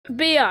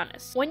Be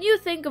honest. When you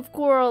think of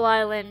Coral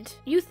Island,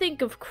 you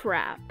think of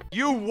crap.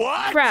 You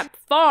what? Crap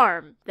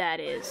farm, that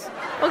is.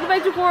 Welcome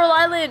back to Coral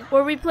Island,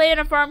 where we play in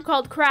a farm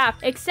called Crap.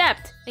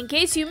 Except, in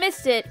case you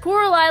missed it,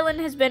 Coral Island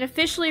has been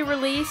officially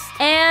released,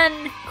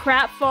 and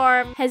Crap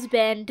Farm has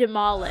been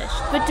demolished.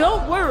 But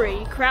don't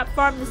worry, Crap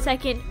Farm the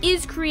Second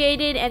is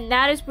created, and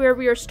that is where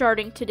we are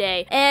starting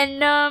today.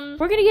 And,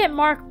 we're gonna get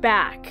Mark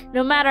back.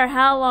 No matter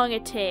how long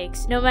it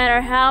takes, no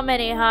matter how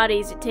many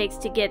hotties it takes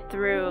to get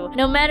through,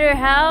 no matter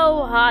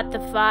how hot the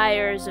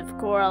fires of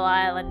Coral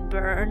Island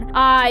burn,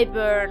 I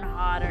burn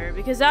hotter,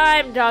 because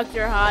I'm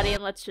Dr. Hottie,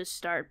 and let's just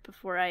start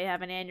before I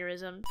have an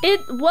aneurysm.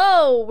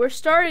 Whoa, we're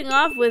starting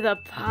off with a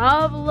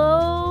Pablo,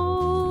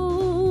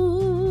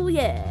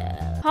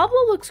 yeah. Pablo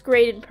looks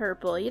great in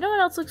purple. You know what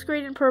else looks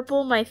great in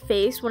purple? My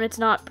face when it's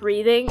not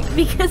breathing,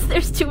 because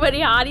there's too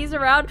many hotties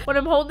around when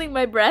I'm holding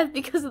my breath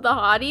because of the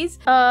hotties.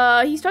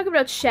 He's talking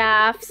about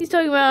shafts. He's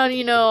talking about,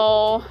 you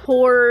know,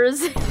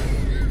 whores.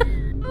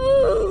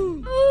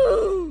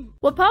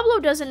 What Pablo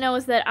doesn't know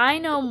is that I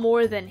know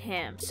more than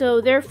him,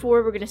 so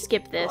therefore we're gonna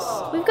skip this.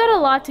 We've got a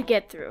lot to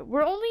get through.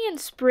 We're only in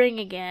spring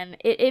again.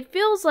 It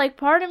feels like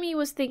part of me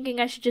was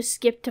thinking I should just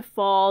skip to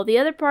fall, the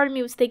other part of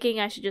me was thinking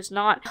I should just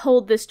not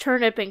hold this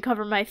turnip and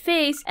cover my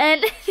face,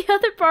 and the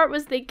other part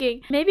was thinking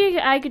maybe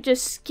I could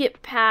just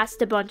skip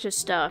past a bunch of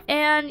stuff.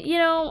 And, you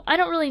know, I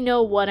don't really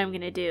know what I'm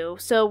gonna do,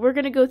 so we're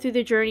gonna go through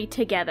the journey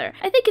together.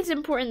 I think it's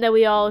important that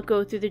we all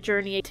go through the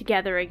journey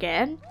together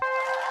again.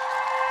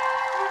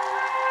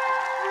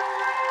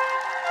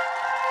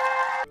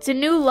 It's a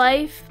new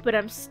life, but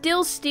I'm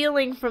still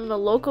stealing from the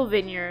local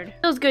vineyard.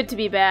 Feels good to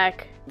be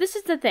back. This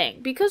is the thing.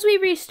 Because we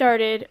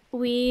restarted,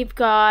 we've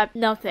got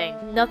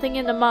nothing. Nothing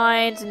in the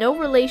mines, no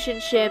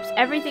relationships,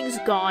 everything's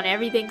gone,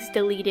 everything's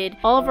deleted.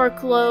 All of our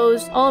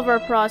clothes, all of our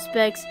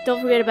prospects.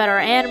 Don't forget about our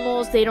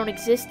animals, they don't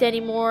exist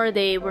anymore,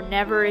 they were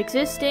never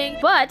existing.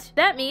 But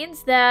that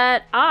means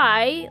that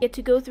I get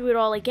to go through it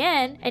all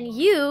again, and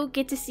you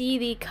get to see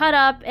the cut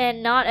up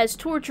and not as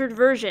tortured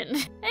version.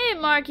 Hey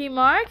Marky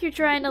Mark, you're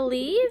trying to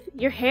leave?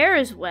 Your hair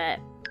is wet.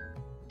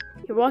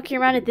 You're walking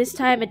around at this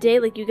time of day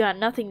like you got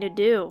nothing to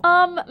do.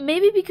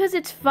 Maybe because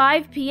it's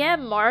 5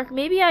 p.m., Mark.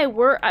 Maybe I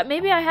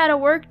had a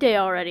work day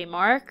already,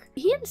 Mark.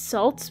 He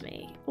insults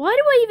me. Why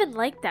do I even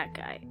like that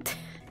guy?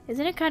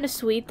 Isn't it kind of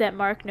sweet that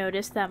Mark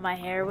noticed that my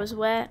hair was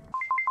wet?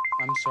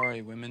 I'm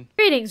sorry, women.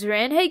 Greetings,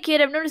 Rin. Hey,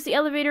 kid, I've noticed the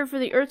elevator for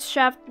the Earth's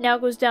shaft now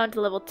goes down to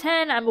level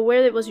 10. I'm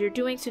aware that it was you're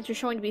doing since you're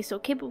showing to be so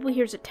capable.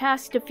 Here's a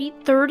task. Defeat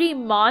 30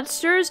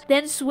 monsters,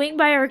 then swing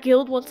by our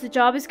guild once the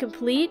job is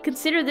complete.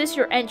 Consider this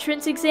your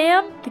entrance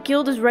exam. The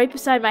guild is right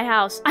beside my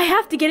house. I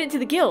have to get into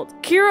the guild.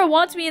 Kira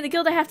wants me in the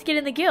guild. I have to get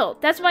in the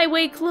guild. That's my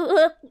way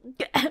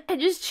I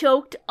just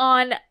choked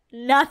on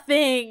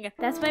nothing.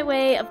 That's my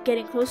way of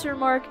getting closer to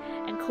Mark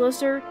and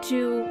closer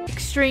to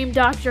extreme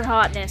Dr.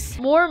 Hotness.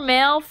 More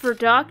mail for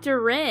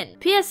Dr. Rin.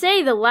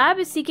 PSA, the lab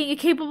is seeking a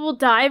capable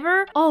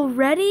diver.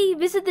 Already?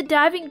 Visit the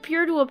diving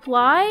pier to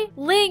apply?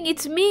 Ling,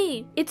 it's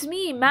me. It's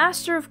me,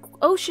 Master of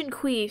Ocean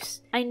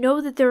Queefs. I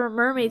know that there are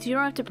mermaids. You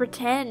don't have to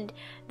pretend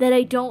that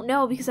I don't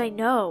know because I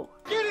know.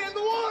 Get in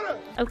the water!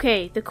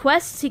 Okay, the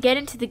quest to get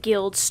into the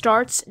guild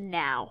starts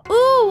now.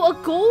 Ooh, a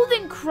gold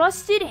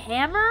encrusted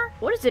hammer?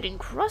 What is it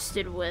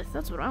encrusted with?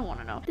 That's what I want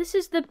to know. This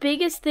is the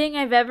biggest thing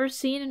I've ever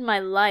seen in my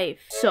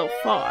life so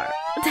far.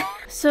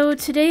 So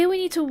today we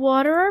need to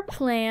water our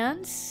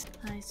plants,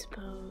 I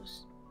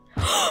suppose.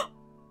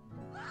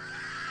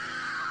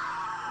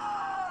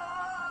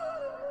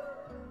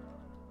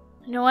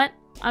 You know what?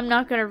 I'm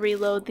not gonna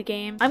reload the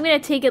game. I'm gonna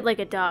take it like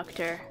a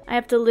doctor. I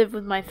have to live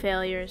with my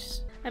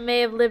failures. I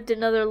may have lived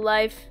another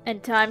life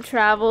and time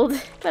traveled,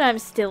 but I'm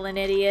still an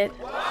idiot.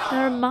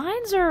 Our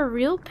mines are a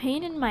real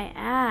pain in my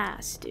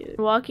ass, dude.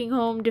 Walking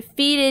home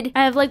defeated.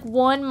 I have like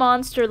one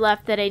monster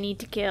left that I need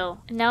to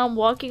kill. And now I'm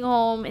walking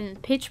home in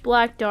pitch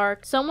black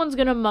dark. Someone's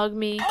gonna mug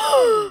me.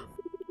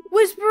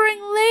 Whispering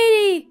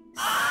lady!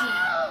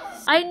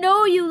 I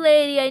know you,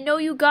 lady. I know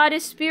you,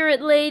 goddess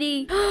spirit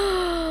lady.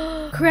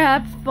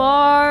 Crap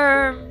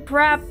farm.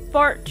 Crap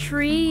fart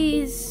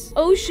trees.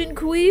 Ocean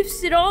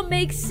queefs. It all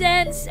makes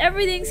sense.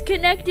 Everything's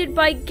connected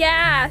by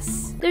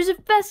gas. There's a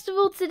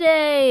festival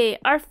today.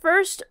 Our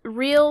first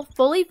real,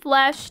 fully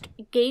fleshed,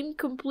 game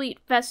complete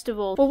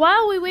festival. But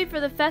while we wait for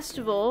the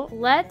festival,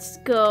 let's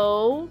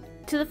go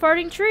to the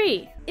farting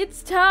tree.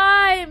 It's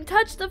time!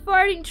 Touch the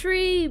farting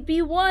tree!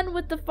 Be one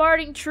with the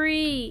farting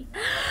tree!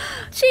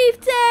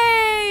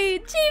 Chieftain!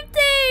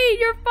 Chieftain!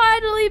 You're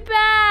finally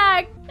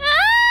back! Ah!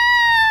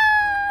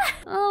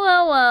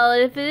 Oh, well,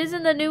 if it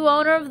isn't the new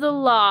owner of the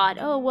lot.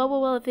 Oh,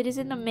 well, if it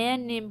isn't a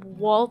man named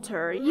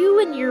Walter.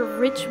 You and your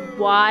rich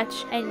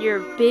watch and your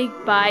big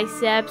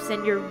biceps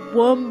and your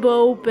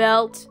wumbo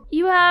belt.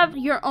 You have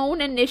your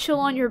own initial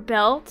on your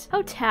belt?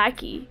 How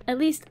tacky. At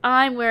least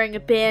I'm wearing a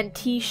band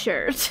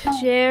t-shirt.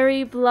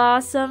 Cherry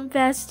Blossom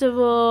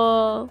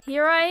Festival.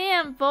 Here I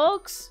am,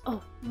 folks.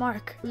 Oh,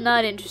 Mark. I'm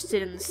not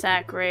interested in the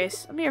sack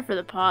race. I'm here for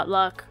the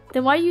potluck.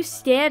 Then why are you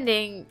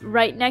standing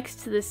right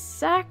next to the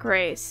sack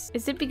race?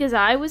 Is it because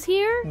I was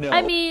here? No.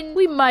 I mean,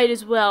 we might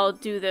as well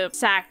do the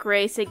sack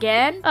race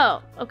again.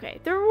 Oh, okay.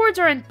 The rewards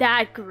aren't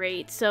that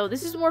great, so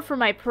this is more for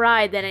my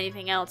pride than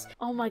anything else.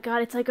 Oh my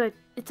god, it's like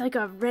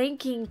a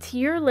ranking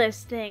tier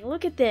list thing.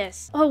 Look at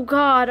this. Oh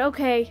god,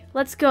 okay.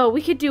 Let's go.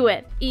 We could do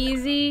it.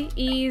 Easy,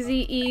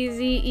 easy,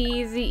 easy,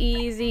 easy,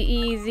 easy,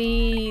 easy,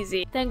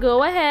 easy. Then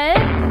go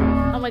ahead.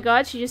 Oh my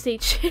god, she just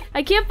ate shit.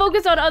 I can't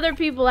focus on other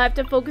people. I have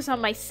to focus on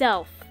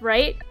myself,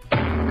 right?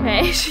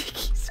 Okay, she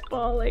keeps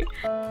falling.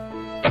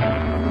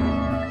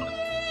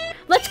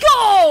 Let's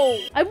go!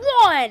 I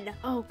won!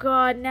 Oh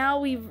god, now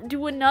we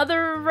do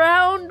another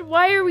round?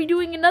 Why are we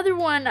doing another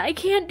one? I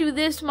can't do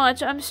this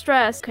much. I'm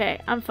stressed.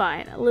 Okay, I'm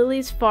fine.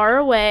 Lily's far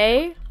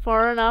away.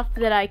 Far enough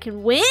that I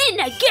can win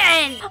again!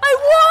 I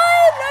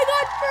won! I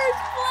got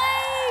first place!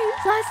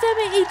 Last time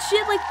I ate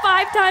shit like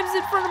 5 times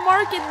in front of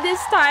Mark, and this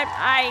time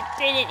I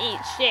didn't eat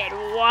shit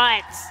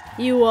once.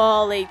 You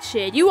all ate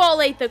shit. You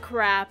all ate the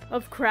crap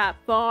of Crap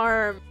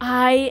Farm.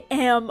 I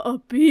am a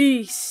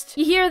beast.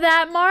 You hear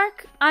that,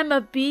 Mark? I'm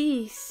a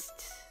beast.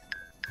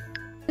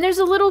 And there's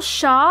a little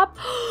shop.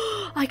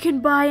 I can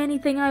buy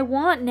anything I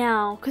want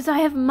now, because I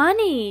have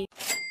money.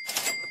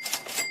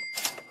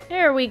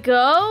 There we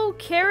go.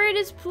 Carrot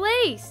is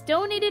placed.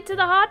 Donate it to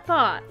the hot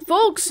pot.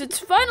 Folks, it's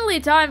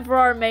finally time for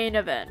our main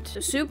event.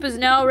 The soup is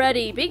now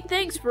ready. Big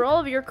thanks for all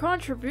of your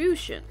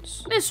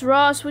contributions. Miss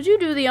Ross, would you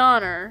do the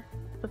honor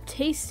of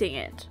tasting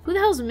it? Who the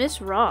hell's Miss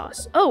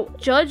Ross? Oh,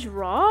 Judge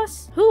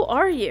Ross? Who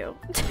are you?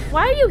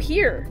 Why are you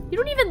here? You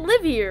don't even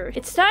live here.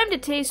 It's time to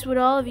taste what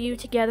all of you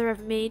together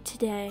have made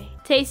today.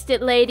 Taste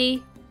it,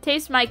 lady.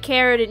 Taste my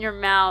carrot in your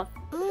mouth.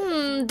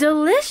 Mmm,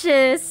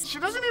 delicious. She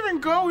doesn't even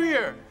go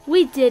here.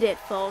 We did it,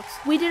 folks.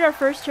 We did our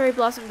first Cherry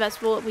Blossom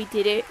Festival and we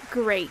did it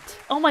great.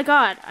 Oh my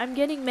god, I'm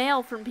getting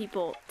mail from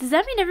people. Does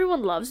that mean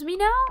everyone loves me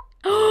now?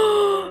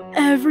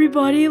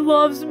 Everybody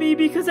loves me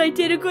because I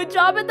did a good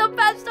job at the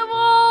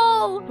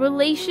festival!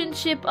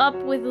 Relationship up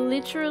with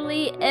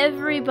literally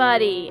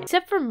everybody.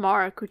 Except for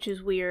Mark, which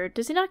is weird.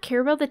 Does he not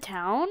care about the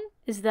town?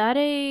 Is that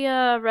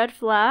a red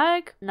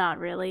flag? Not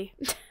really.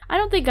 I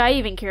don't think I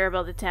even care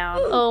about the town.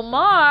 Oh,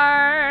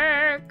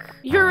 Mark!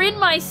 You're in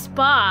my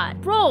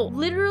spot. Bro,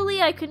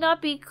 literally I could not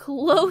be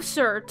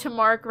closer to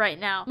Mark right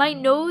now. My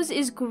nose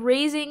is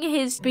grazing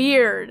his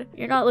beard.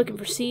 You're not looking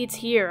for seeds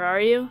here,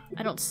 are you?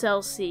 I don't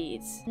sell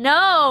seeds.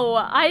 No,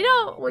 I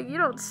don't. Well, you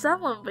don't sell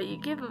them, but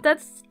you give them.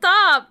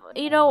 Stop!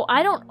 You know,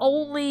 I don't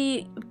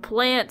only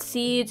plant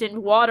seeds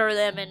and water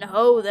them and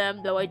hoe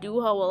them, though I do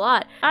hoe a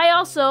lot. I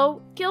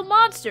also kill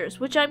monsters,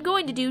 which I'm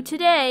going to do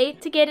today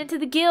to get into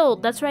the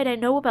guild. That's right, I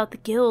know about the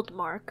guild,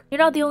 Mark. You're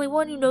not the only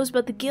one who knows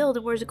about the guild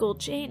and wears a gold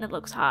chain and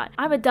looks hot.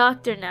 I'm a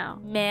doctor now.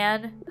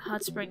 Man,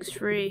 hot springs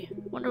free.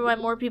 Wonder why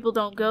more people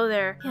don't go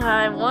there. Yeah,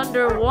 I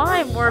wonder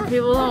why more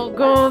people don't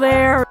go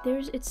there.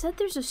 It said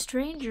there's a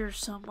stranger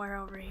somewhere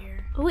over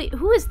here. Oh wait,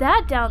 who is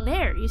that down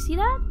there? You see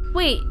that?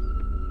 Wait,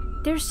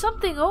 there's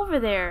something over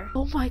there.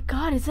 Oh my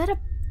god, is that a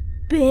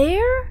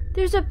bear?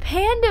 There's a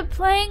panda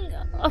playing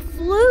a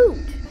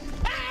flute.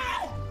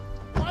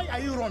 Why are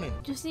you running?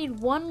 Just need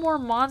one more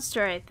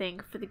monster, I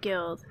think, for the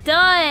guild.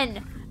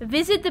 Done!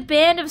 Visit the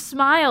Band of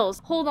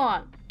Smiles. Hold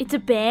on. It's a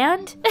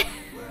band?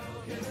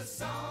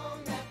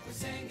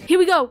 Here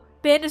we go.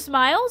 Band of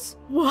Smiles?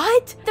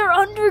 What? They're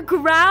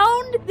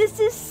underground? This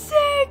is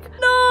sick!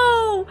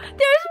 No!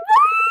 There's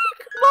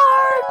Mark!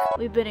 Mark!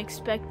 We've been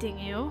expecting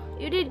you.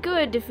 You did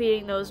good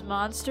defeating those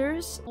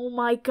monsters. Oh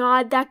my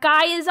god, that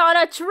guy is on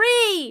a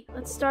tree!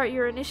 Let's start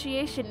your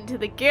initiation into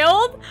the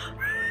guild.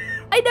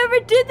 I never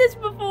did this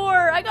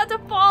before. I got to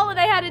fall and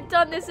I hadn't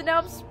done this and now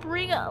I'm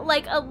spring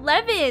like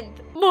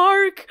 11th.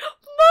 Mark!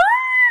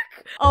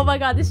 Mark! Oh my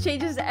god, this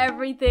changes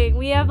everything.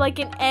 We have like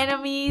an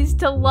enemies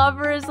to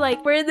lovers.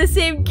 Like we're in the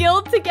same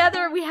guild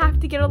together. We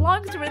have to get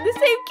along because we're in the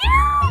same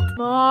guild.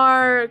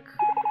 Mark.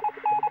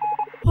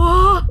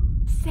 Oh,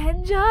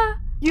 Senja?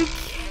 You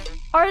can't.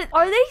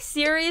 Are they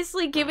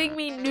seriously giving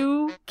me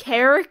new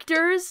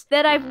characters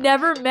that I've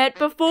never met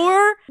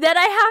before? That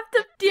I have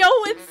to deal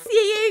with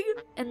seeing?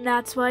 And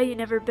that's why you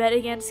never bet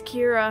against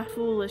Kira.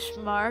 Foolish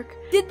Mark.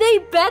 Did they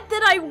bet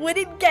that I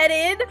wouldn't get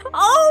in?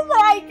 Oh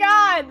my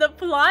god! The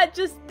plot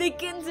just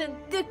thickens and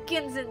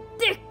thickens and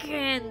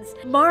thickens.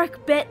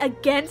 Mark bet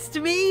against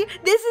me?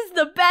 This is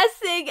the best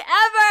thing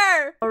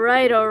ever!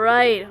 Alright,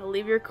 alright. I'll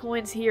leave your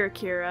coins here,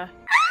 Kira.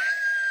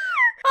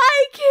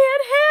 I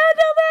can't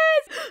handle this!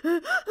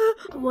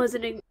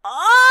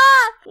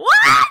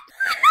 What?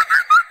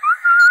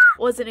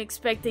 Wasn't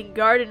expecting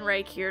Garden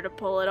Rake here to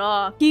pull it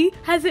off. He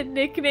has a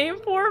nickname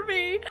for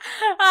me.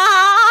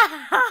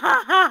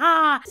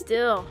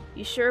 Still,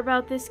 you sure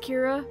about this,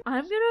 Kira?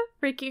 I'm gonna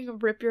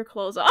freaking rip your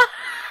clothes off.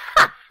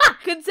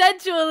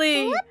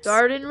 Consensually. Oops.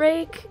 Garden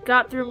Rake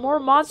got through more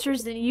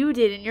monsters than you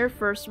did in your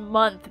first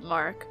month,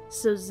 Mark.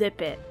 So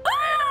zip it.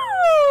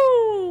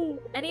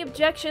 Any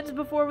objections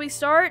before we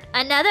start?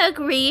 Another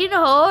green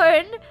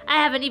horn?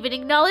 I haven't even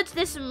acknowledged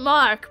this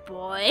Mark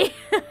boy.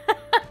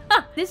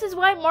 This is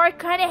why Mark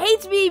kind of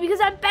hates me, because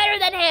I'm better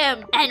than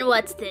him. And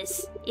what's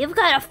this? You've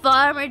got a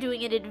farmer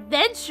doing an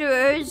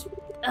adventurer's...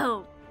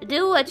 Oh,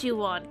 do what you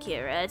want,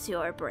 Kira. It's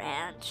your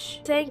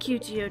branch. Thank you,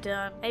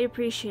 Geodon. I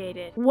appreciate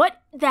it.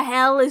 What the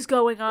hell is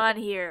going on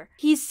here?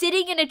 He's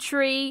sitting in a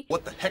tree.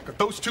 What the heck are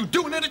those two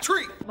doing in a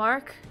tree?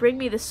 Mark, bring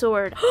me the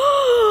sword.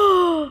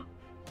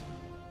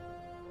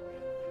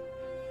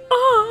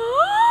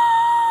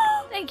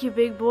 Thank you,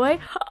 big boy.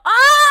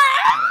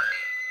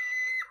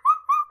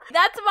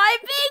 That's my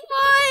big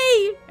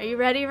boy! Are you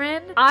ready,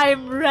 Rin?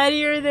 I'm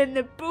readier than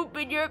the poop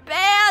in your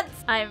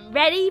pants! I'm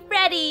ready,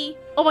 Freddy!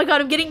 Oh my god,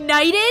 I'm getting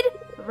knighted?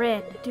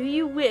 Rin, do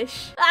you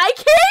wish... I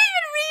can't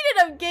even read it,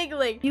 I'm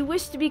giggling! You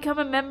wish to become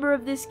a member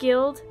of this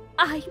guild?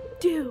 I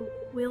do.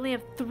 We only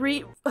have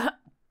 3...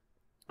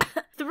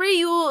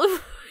 3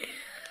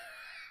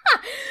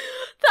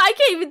 I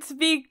can't even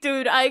speak,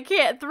 dude. I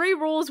can't. 3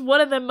 rules.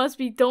 One of them must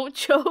be don't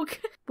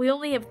choke. We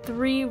only have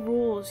 3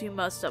 rules you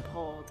must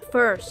uphold.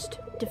 First,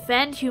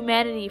 defend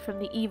humanity from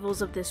the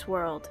evils of this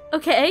world.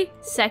 Okay.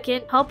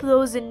 Second, help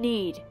those in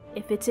need,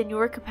 if it's in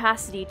your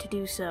capacity to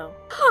do so.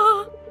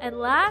 And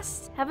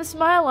last, have a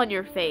smile on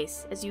your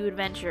face as you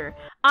adventure.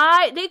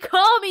 They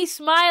call me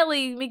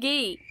Smiley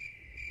McGee.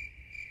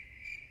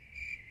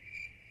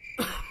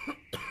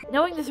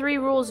 Knowing the 3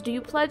 rules, do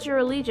you pledge your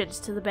allegiance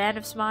to the Band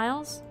of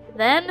Smiles?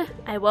 Then,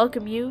 I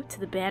welcome you to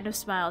the Band of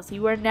Smiles.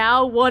 You are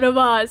now one of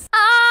us.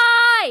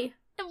 I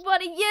am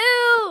one of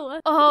you!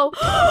 Oh.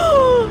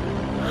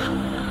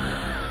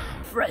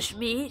 Fresh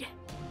meat.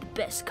 The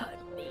best kind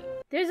of meat.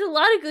 There's a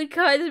lot of good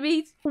kinds of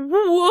meat.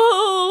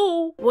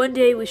 Whoa! One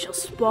day we shall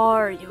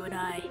spar, you and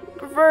I.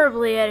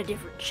 Preferably at a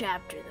different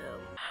chapter, though.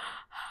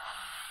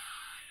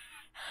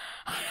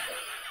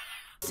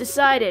 It's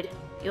decided.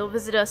 You'll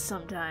visit us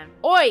sometime.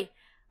 Oi!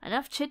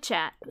 Enough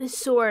chit-chat. This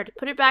sword,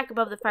 put it back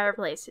above the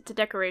fireplace. It's a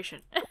decoration.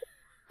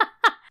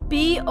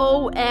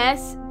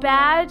 BOS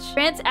badge.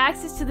 Grants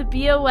access to the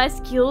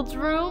BOS guild's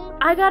room.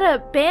 I got a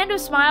Band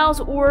of Smiles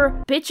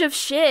or bitch of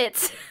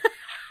shits.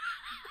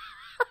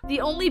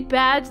 The only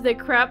badge that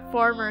crap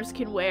farmers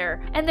can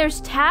wear. And there's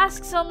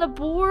tasks on the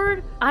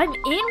board. I'm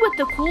in with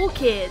the cool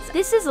kids.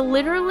 This is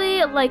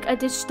literally like a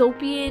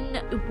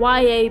dystopian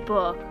YA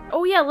book.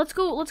 Oh yeah, let's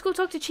go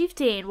talk to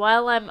Chieftain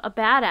while I'm a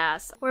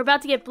badass. We're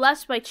about to get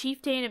blessed by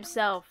Chieftain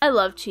himself. I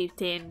love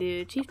Chieftain,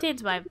 dude.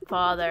 Chieftain's my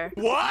father.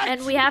 What?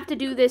 And we have to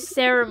do this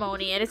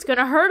ceremony, and it's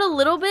gonna hurt a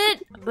little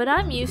bit, but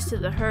I'm used to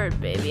the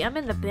hurt, baby. I'm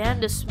in the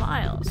Band of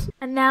Smiles.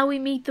 And now we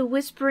meet the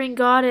Whispering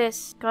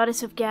Goddess,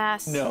 Goddess of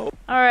Gas. No.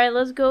 Alright,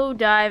 let's go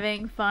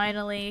diving,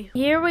 finally.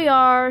 Here we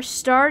are,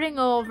 starting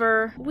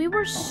over. We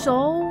were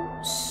so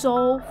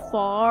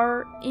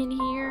far in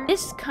here.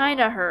 This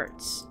kinda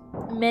hurts.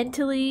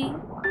 Mentally,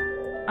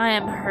 I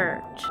am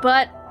hurt.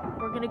 But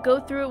we're gonna go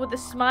through it with a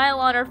smile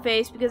on our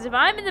face, because if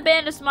I'm in the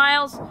Band of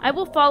Smiles, I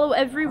will follow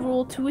every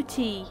rule to a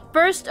T.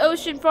 First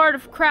ocean fart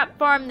of crap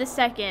farm the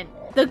second.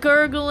 The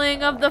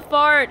gurgling of the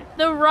fart.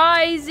 The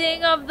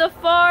rising of the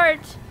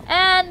fart.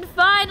 And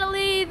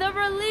finally, the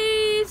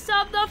release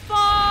of the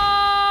fart!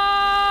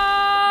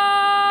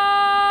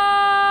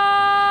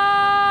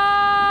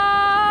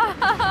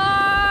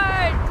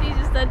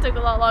 Jesus, that took a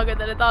lot longer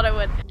than I thought it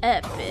would.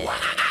 Epic.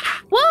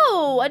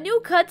 Whoa, a new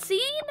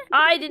cutscene?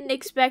 I didn't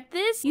expect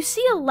this. You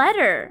see a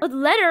letter. A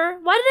letter?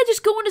 Why did I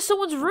just go into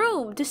someone's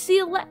room to see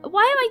a Why am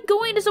I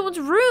going to someone's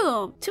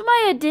room? To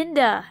my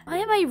addenda. Why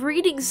am I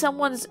reading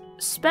someone's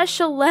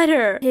special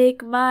letter?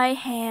 Take my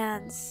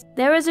hands.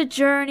 There is a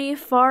journey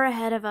far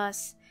ahead of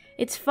us.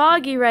 It's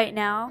foggy right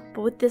now,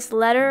 but with this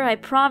letter, I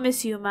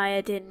promise you, my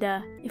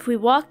addenda, if we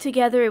walk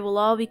together, it will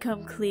all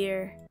become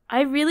clear.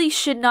 I really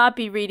should not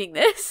be reading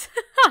this.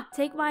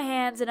 Take my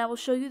hands and I will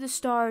show you the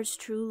stars,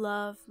 true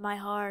love, my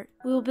heart.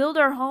 We will build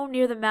our home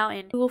near the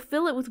mountain. We will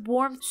fill it with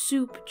warm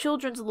soup,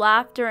 children's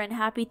laughter, and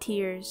happy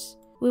tears.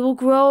 We will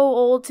grow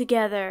old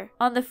together,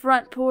 on the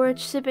front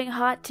porch, sipping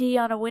hot tea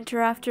on a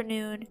winter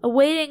afternoon,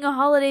 awaiting a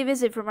holiday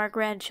visit from our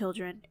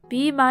grandchildren.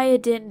 Be my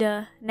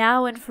addenda,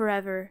 now and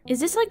forever.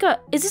 Is this like a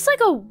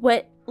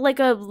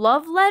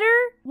love letter?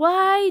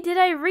 Why did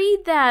I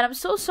read that? I'm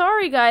so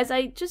sorry, guys.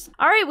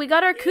 Alright, we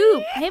got our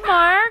coop. Hey,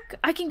 Mark.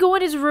 I can go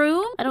in his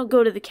room? I don't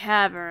go to the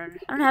cavern.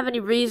 I don't have any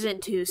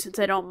reason to, since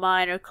I don't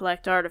mine or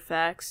collect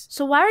artifacts.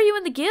 So why are you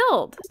in the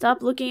guild?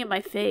 Stop looking at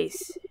my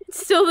face.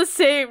 It's still the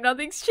same.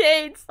 Nothing's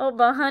changed. Oh,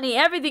 but honey,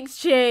 everything's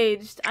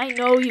changed. I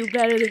know you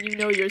better than you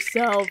know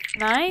yourself.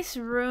 Nice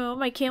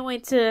room. I can't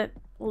wait to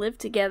live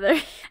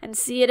together and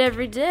see it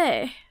every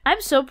day.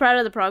 I'm so proud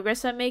of the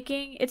progress I'm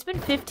making. It's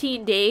been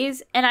 15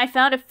 days and I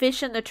found a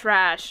fish in the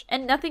trash,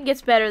 and nothing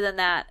gets better than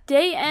that.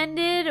 Day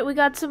ended, we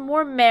got some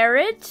more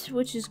merit,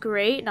 which is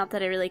great, not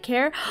that I really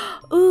care.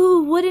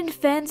 Ooh, wooden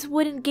fence,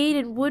 wooden gate,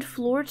 and wood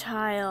floor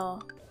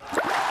tile.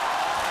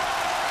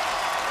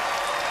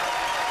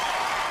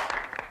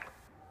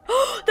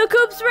 The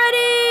coop's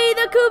ready!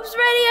 The coop's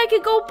ready! I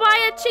could go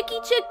buy a chicky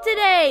chick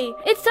today!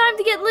 It's time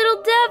to get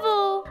Little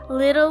Devil!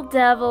 Little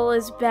Devil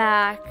is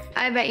back.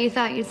 I bet you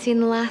thought you'd seen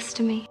the last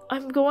of me.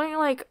 I'm going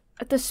like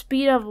at the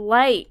speed of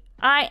light.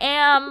 I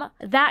am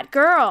that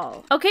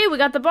girl. Okay, we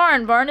got the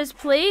barn. Barn is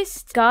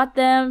placed. Got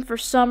them for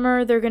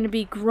summer. They're gonna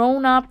be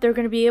grown up. They're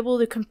gonna be able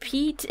to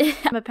compete.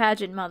 I'm a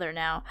pageant mother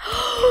now.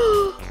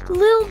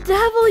 Little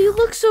devil, you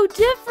look so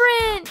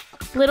different.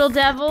 Little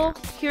devil,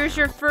 here's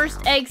your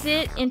first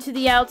exit into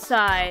the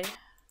outside.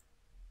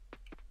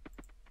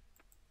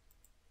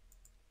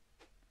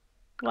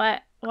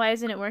 What? Why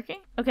isn't it working?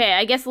 Okay,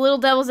 I guess Little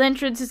Devil's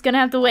entrance is gonna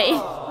have to wait.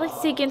 I like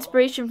to take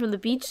inspiration from the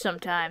beach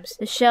sometimes.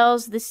 The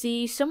shells, the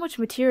sea, so much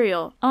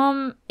material.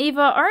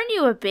 Eva, aren't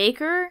you a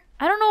baker?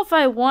 I don't know if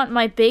I want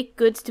my baked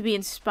goods to be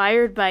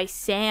inspired by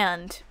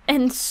sand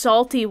and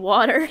salty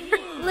water.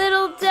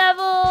 Little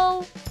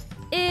Devil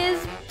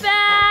is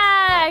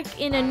back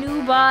in a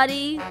new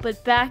body,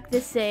 but back the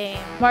same.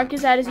 Mark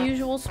is at his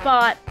usual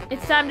spot.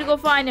 It's time to go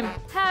find him.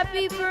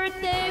 Happy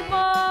birthday,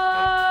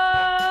 Mark!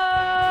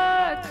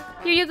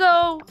 Here you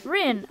go.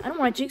 Rin, I don't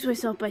want to jinx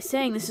myself by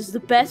saying this is the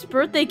best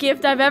birthday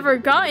gift I've ever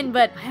gotten,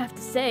 but I have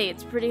to say,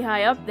 it's pretty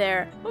high up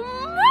there.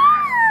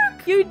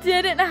 Mark! You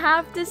didn't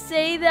have to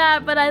say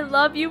that, but I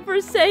love you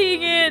for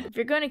saying it. If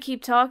you're going to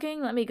keep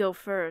talking, let me go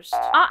first.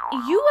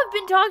 You have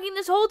been talking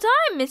this whole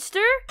time,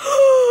 mister.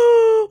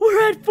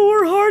 We're at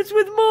 4 hearts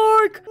with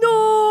Mark.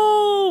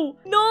 No!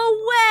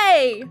 No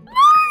way!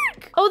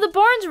 Mark! Oh, the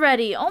barn's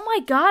ready. Oh my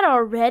god,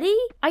 already?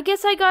 I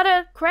guess I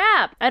gotta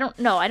crap. I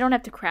don't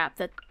have to crap.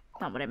 That's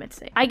not what I meant to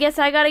say. I guess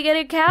I gotta get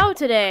a cow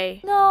today.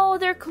 No,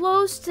 they're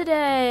closed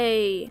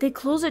today. They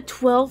close at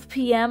 12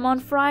 p.m. on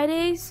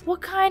Fridays?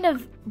 What kind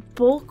of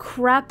bull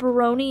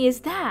crapperoni is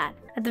that?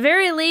 At the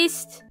very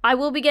least, I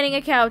will be getting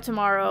a cow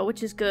tomorrow,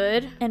 which is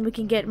good. And we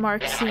can get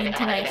Mark seen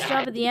tonight. His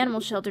job at the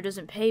animal shelter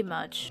doesn't pay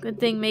much. Good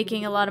thing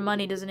making a lot of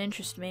money doesn't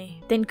interest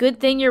me. Then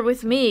good thing you're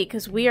with me,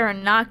 because we are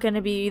not going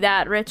to be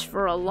that rich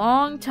for a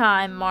long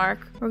time, Mark.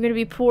 We're going to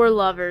be poor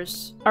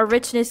lovers. Our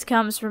richness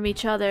comes from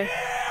each other.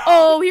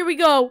 Oh, here we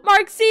go.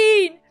 Mark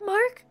seen!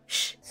 Mark?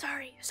 Shh.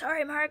 Sorry,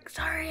 Mark.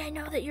 Sorry, I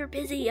know that you're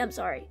busy. I'm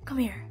sorry. Come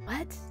here.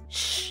 What?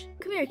 Shh.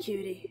 Come here,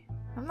 cutie.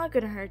 I'm not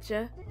gonna hurt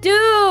you.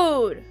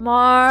 Dude!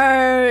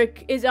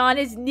 Mark is on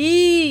his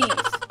knees.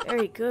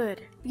 Very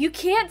good. You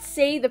can't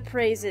say the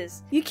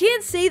praises. You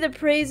can't say the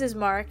praises,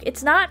 Mark.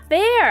 It's not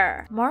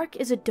fair. Mark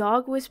is a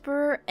dog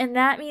whisperer, and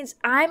that means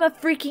I'm a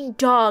freaking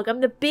dog. I'm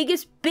the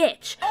biggest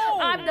bitch. Oh,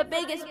 I'm the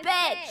biggest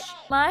bitch.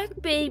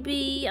 Mark,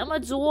 baby, I'm a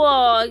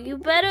dog. You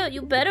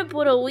better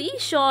put a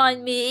leash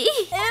on me. Ew.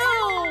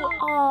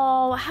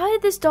 Oh, how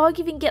did this dog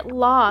even get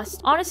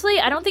lost? Honestly,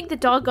 I don't think the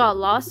dog got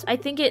lost. I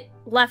think it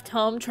left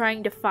home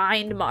trying to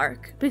find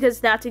Mark, because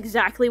that's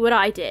exactly what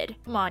I did.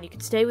 Come on, you can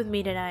stay with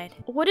me tonight.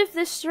 What if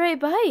this stray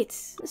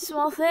bites? A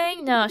small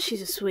thing? No,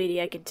 she's a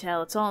sweetie, I can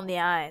tell. It's all in the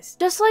eyes.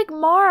 Just like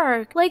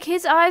Mark. Like,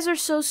 his eyes are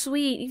so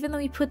sweet, even though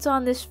he puts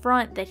on this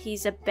front that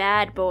he's a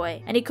bad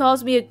boy. And he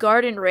calls me a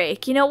garden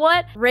rake. You know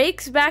what?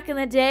 Rakes back in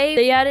the day,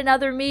 they had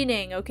another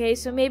meaning, okay?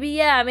 So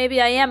maybe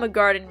I am a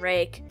garden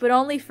rake. But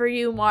only for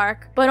you,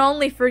 Mark. But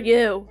only for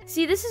you.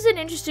 See, this is an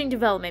interesting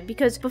development,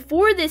 because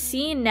before this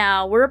scene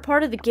now, we're a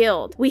part of the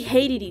guild. We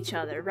hated each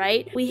other,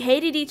 right? We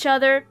hated each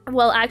other.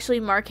 Well, actually,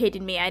 Mark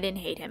hated me. I didn't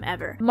hate him,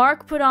 ever.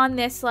 Mark put on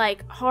this,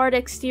 like, hard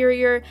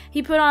exterior.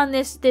 He put on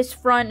this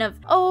front of,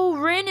 oh,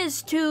 Rin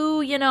is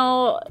too, you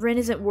know, Rin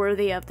isn't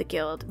worthy of the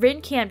guild.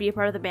 Rin can't be a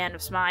part of the Band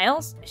of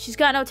Smiles. She's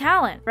got no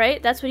talent,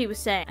 right? That's what he was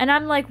saying. And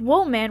I'm like,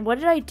 whoa, man, what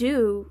did I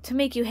do to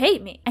make you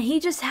hate me? And he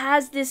just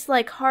has this,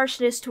 like,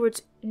 harshness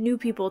towards new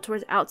people,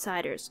 towards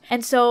outsiders.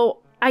 And so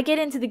I get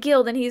into the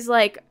guild and he's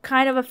like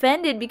kind of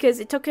offended because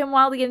it took him a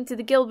while to get into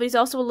the guild, but he's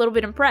also a little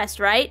bit impressed,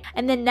 right?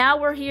 And then now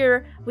we're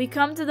here, we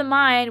come to the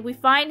mine, we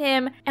find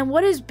him, and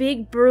what is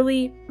big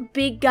burly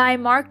big guy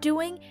Mark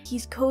doing?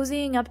 He's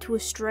cozying up to a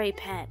stray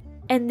pet.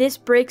 And this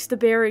breaks the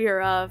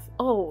barrier of,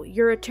 oh,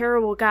 you're a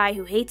terrible guy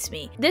who hates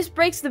me. This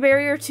breaks the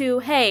barrier to,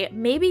 hey,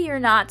 maybe you're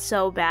not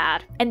so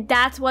bad. And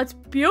that's what's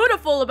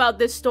beautiful about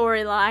this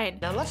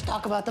storyline. Now let's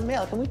talk about the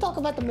mail. Can we talk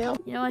about the mail?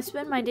 You know, I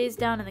spend my days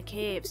down in the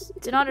caves.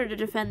 It's an honor to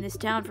defend this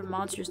town from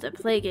monsters that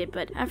plague it,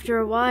 but after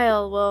a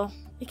while, well,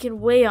 it can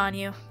weigh on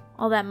you.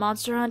 All that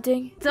monster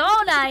hunting.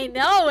 Don't I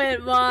know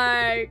it,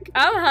 Mark?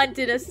 I'm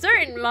hunting a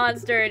certain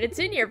monster and it's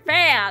in your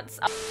pants.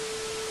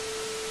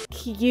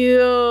 Cute.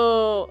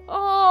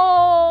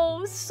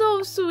 Oh,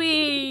 so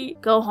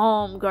sweet. Go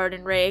home,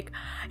 garden rake.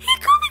 He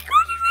called me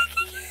garden rake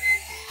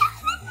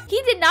again.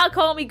 He did not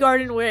call me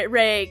garden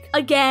rake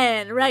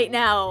again right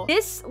now.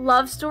 This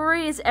love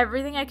story is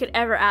everything I could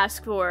ever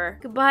ask for.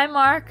 Goodbye,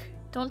 Mark.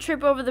 Don't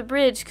trip over the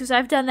bridge, because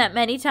I've done that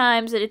many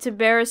times and it's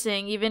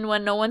embarrassing even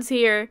when no one's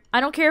here. I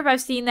don't care if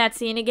I've seen that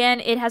scene again.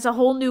 It has a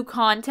whole new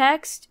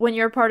context when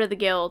you're a part of the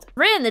guild.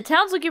 Rin, the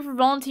town's looking for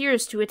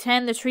volunteers to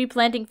attend the tree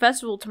planting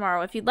festival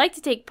tomorrow. If you'd like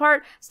to take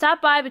part,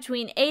 stop by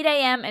between 8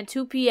 a.m. and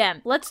 2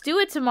 p.m. Let's do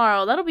it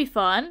tomorrow. That'll be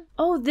fun.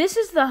 Oh, this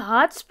is the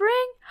hot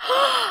spring?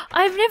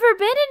 I've never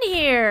been in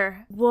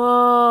here.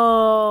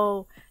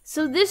 Whoa.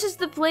 So this is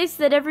the place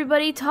that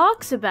everybody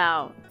talks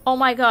about. Oh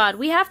my god,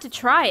 we have to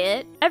try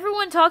it.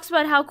 Everyone talks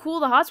about how cool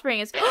the hot spring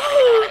is. Look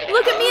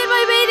at me in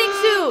my bathing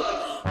suit!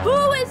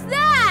 Who is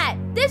that?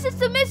 This is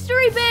the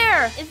mystery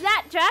bear. Is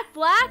that Jack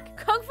Black?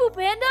 Kung Fu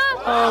Panda?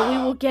 Oh, we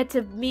will get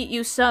to meet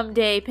you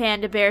someday,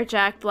 Panda Bear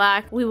Jack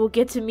Black. We will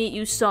get to meet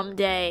you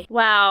someday.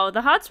 Wow,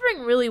 the hot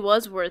spring really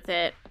was worth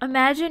it.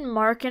 Imagine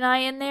Mark and I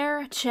in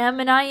there, Chem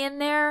and I in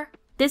there,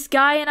 this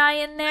guy and I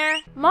in there.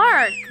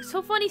 Mark,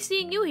 so funny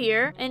seeing you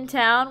here in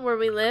town where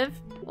we live.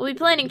 We'll be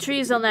planting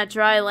trees on that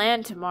dry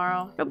land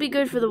tomorrow. It'll be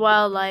good for the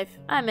wildlife.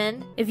 I'm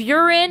in. If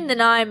you're in,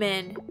 then I'm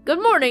in.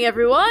 Good morning,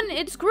 everyone.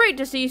 It's great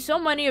to see so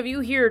many of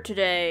you here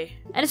today.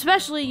 And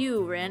especially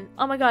you, Rin.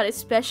 Oh my god,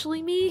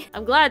 especially me?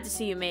 I'm glad to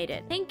see you made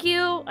it. Thank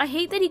you. I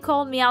hate that he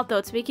called me out, though.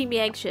 It's making me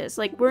anxious.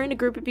 Like, we're in a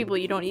group of people.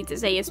 You don't need to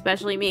say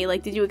especially me.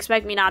 Like, did you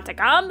expect me not to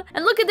come?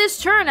 And look at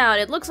this turnout.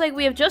 It looks like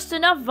we have just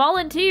enough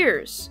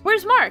volunteers.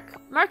 Where's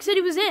Mark? Mark said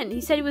he was in.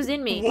 He said he was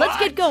in me. Let's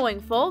get going,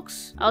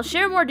 folks. I'll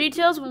share more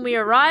details when we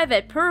arrive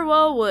at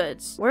Purwo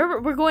Woods.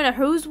 We're going to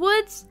whose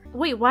woods?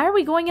 Wait, why are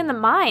we going in the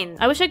mine?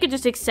 I wish I could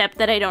just accept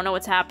that I don't know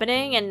what's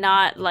happening and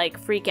not, like,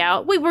 freak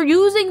out. Wait, we're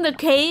using the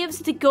caves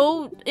to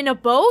go in a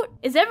boat?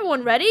 Is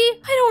everyone ready?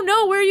 I don't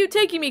know. Where are you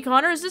taking me,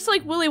 Connor? Is this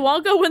like Willy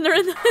Wonka when they're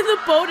in the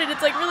boat and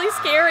it's, like, really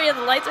scary and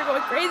the lights are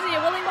going crazy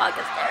and Willy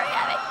Wonka's staring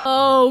at me?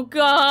 Oh,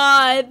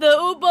 God. The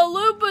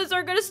Oompa Loompas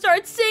are gonna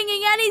start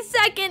singing any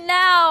second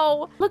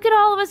now. Look at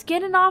all of us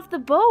getting off the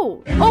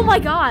boat. Oh, my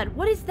God.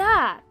 What is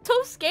that?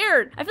 So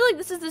scared. I feel like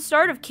this is the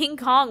start of King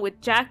Kong with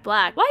Jack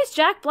Black. Why is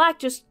Jack Black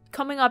just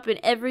coming up in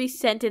every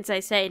sentence I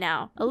say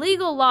now?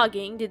 Illegal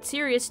logging did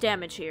serious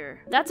damage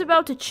here. That's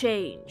about to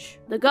change.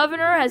 The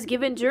governor has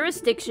given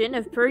jurisdiction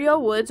of Purwo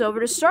Woods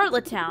over to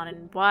Startlet Town,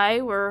 and why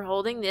we're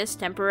holding this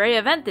temporary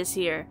event this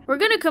year. We're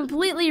gonna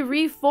completely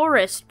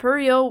reforest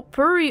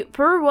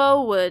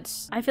Purwo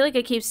Woods. I feel like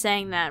I keep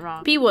saying that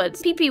wrong.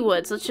 PP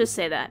Woods, let's just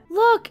say that.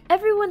 Look,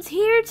 everyone's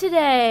here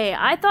today.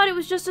 I thought it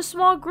was just a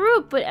small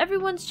group, but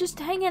everyone's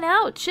just hanging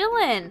out,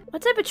 chilling.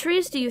 What type of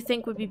trees do you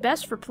think would be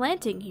best for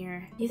planting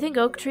here? You think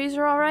oak trees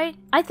are alright?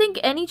 I think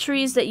any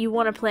trees that you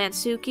want to plant,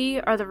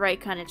 Suki, are the right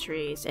kind of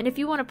trees. And if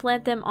you want to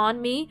plant them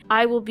on me,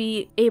 I will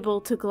be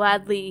able to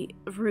gladly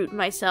root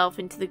myself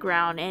into the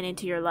ground and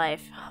into your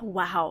life.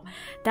 Wow,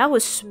 that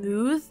was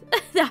smooth.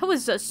 That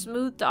was a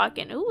smooth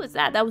talking. Who was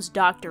that? That was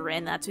Dr.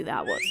 Rin. That's who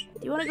that was.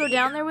 Do you want to go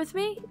down there with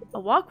me?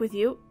 I'll walk with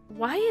you.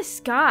 Why is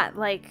Scott,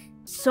 like,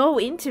 so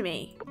into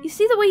me? You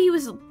see the way he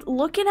was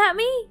looking at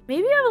me?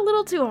 Maybe I'm a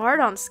little too hard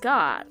on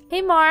Scott.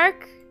 Hey,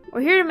 Mark. We're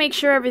here to make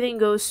sure everything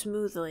goes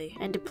smoothly.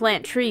 And to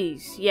plant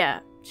trees. Yeah,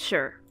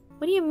 sure.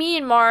 What do you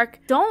mean, Mark?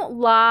 Don't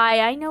lie.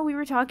 I know we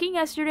were talking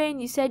yesterday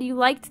and you said you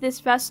liked this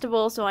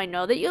festival, so I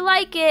know that you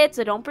like it,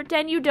 so don't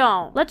pretend you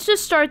don't. Let's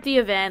just start the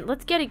event.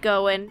 Let's get it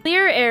going.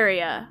 Clear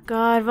area.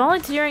 God,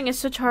 volunteering is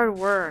such hard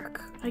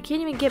work. I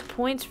can't even get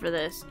points for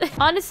this.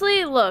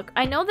 Honestly, look,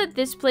 I know that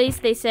this place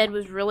they said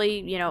was really,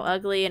 you know,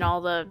 ugly and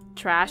all the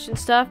trash and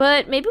stuff,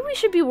 but maybe we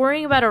should be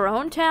worrying about our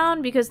own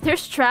town because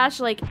there's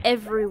trash like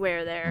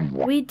everywhere there.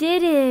 We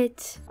did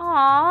it.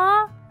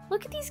 Aww.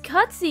 Look at these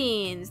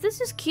cutscenes.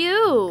 This is cute.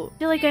 I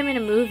feel like I'm in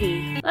a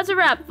movie. That's a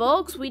wrap,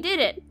 folks. We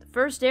did it. The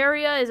first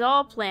area is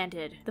all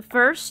planted. The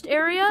first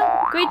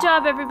area? Great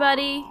job,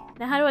 everybody.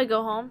 Now, how do I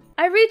go home?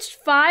 I reached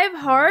 5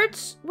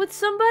 hearts with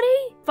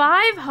somebody?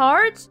 5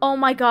 hearts? Oh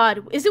my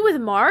god. Is it with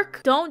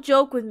Mark? Don't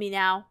joke with me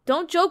now.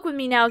 Don't joke with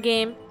me now,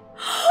 game.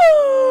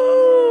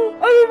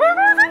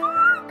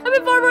 I'm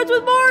at 5 farts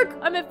with Mark!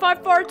 I'm at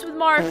 5 farts with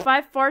Mark.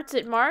 5 farts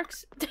at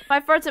Mark's?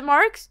 5 farts at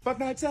Mark's? 5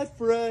 nights at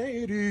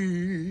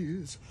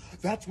Freddy's.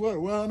 That's where I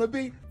wanna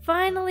be.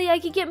 Finally, I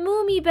can get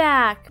Moomy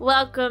back.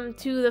 Welcome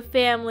to the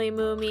family,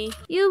 Moomy.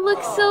 You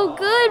look so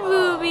good,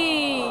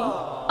 Moomy.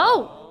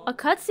 Oh, a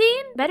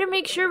cutscene? Better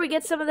make sure we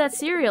get some of that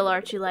cereal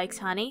Archie likes,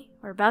 honey.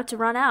 We're about to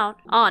run out.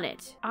 On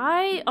it.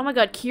 Oh my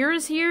god,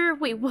 Kira's here?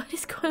 Wait, what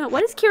is going on?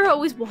 Why does Kira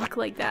always walk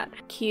like that?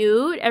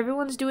 Cute.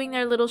 Everyone's doing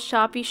their little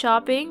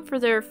shopping for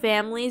their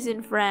families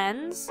and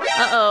friends.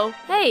 Uh-oh.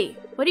 Hey,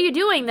 what are you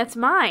doing? That's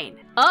mine.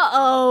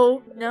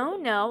 Uh-oh.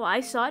 No,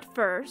 I saw it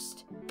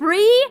first.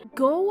 Bree,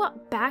 go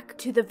back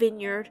to the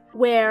vineyard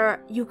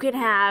where you can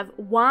have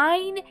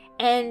wine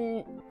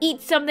and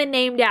eat something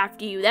named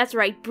after you. That's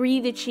right, Bree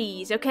the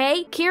cheese,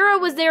 okay? Kira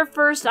was there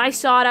first. I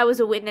saw it. I was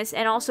a witness.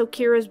 And also,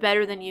 Kira's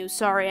better than you.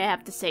 Sorry, I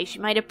have to say. She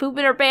might have pooped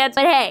in her pants.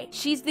 But hey,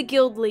 she's the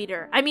guild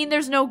leader. I mean,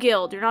 there's no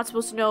guild. You're not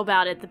supposed to know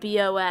about it. The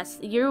BOS.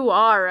 You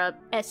are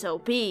a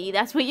SOP.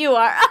 That's what you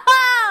are.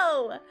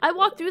 Oh! I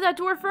walked through that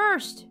door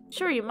first.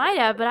 Sure, you might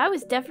have, but I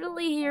was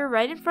definitely here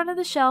right in front of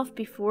the shelf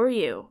before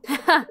you.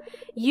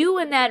 You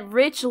and that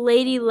rich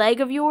lady leg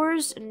of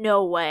yours?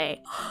 No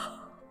way.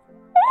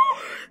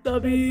 The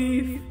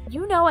beef.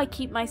 You know I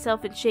keep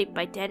myself in shape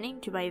by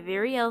tending to my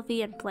very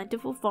healthy and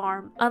plentiful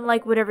farm.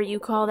 Unlike whatever you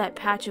call that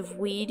patch of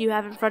weed you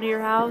have in front of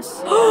your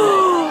house.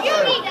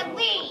 You need to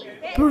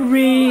leave!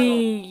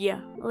 Bree!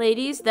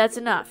 Ladies, that's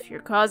enough. You're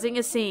causing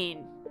a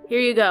scene. Here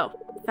you go.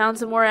 Found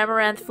some more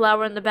amaranth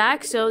flour in the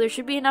back, so there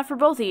should be enough for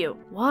both of you.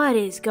 What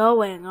is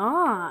going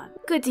on?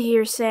 Good to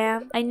hear,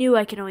 Sam. I knew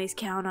I can always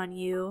count on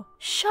you.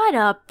 Shut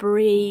up,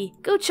 Bree.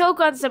 Go choke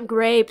on some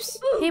grapes.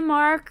 Hey,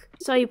 Mark.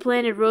 Saw you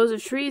planted rows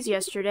of trees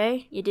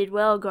yesterday. You did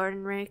well,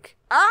 Garden Rake.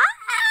 Ah!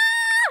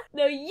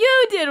 No,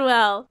 you did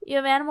well. You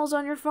have animals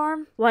on your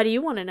farm? Why do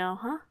you want to know,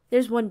 huh?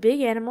 There's one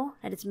big animal,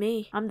 and it's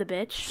me. I'm the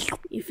bitch.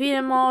 You feed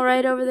him all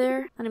right over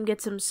there? Let him get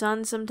some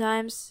sun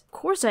sometimes? Of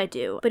course I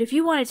do. But if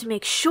you wanted to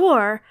make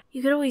sure,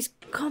 you could always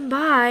come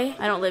by.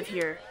 I don't live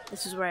here.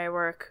 This is where I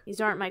work. These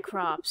aren't my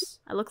crops.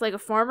 I look like a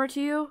farmer to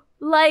you?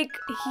 Like,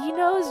 he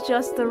knows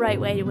just the right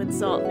way to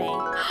insult me.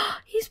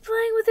 He's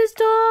playing with his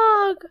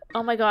dog.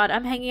 Oh my god,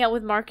 I'm hanging out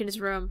with Mark in his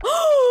room.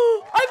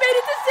 I made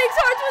it to 6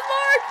 hearts with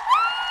Mark!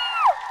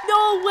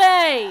 No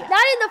way!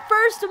 Not in the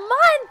first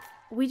month!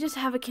 We just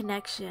have a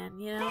connection,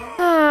 you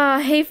know?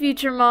 Hey,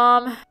 future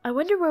mom. I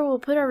wonder where we'll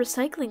put our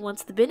recycling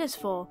once the bin is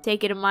full.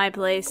 Take it to my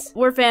place.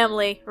 We're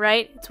family,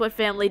 right? It's what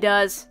family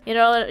does. You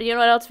know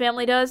what else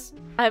family does?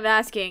 I'm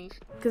asking,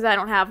 because I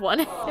don't have one.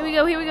 Here we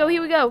go, here we go,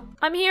 here we go.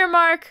 I'm here,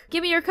 Mark.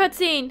 Give me your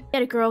cutscene.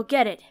 Get it, girl,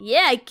 get it.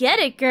 Yeah, get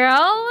it,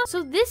 girl.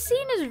 So this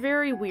scene is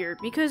very weird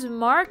because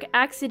Mark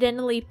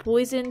accidentally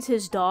poisons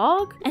his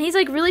dog and he's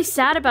like really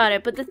sad about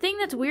it. But the thing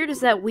that's weird is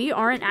that we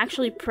aren't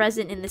actually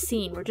present in the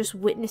scene. We're just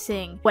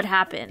witnessing what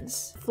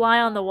happens. Fly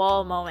on the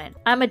wall moment.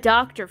 I'm a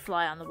doctor,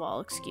 fly on the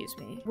wall, excuse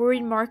me.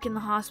 Worried Mark in the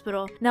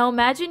hospital. Now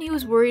imagine he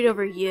was worried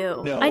over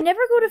you. No. I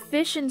never go to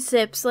Fish and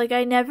Sips. Like,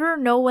 I never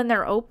know when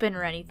they're open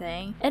or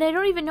anything. And I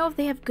don't even know if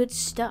they have good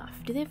stuff.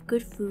 Do they have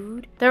good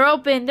food? They're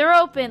open,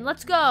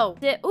 let's go.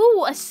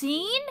 Ooh, a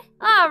scene?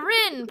 Ah,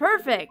 Rin,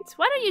 perfect.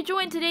 Why don't you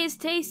join today's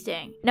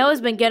tasting?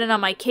 Noah's been getting on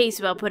my case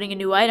about putting a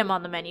new item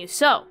on the menu,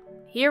 so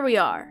here we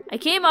are. I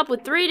came up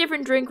with 3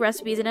 different drink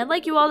recipes and I'd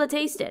like you all to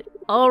taste it.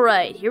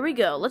 Alright, here we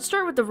go. Let's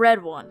start with the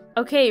red one.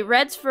 Okay,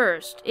 red's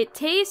first. It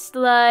tastes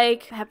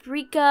like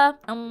paprika.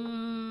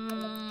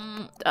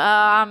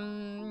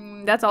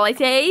 That's all I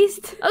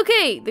taste.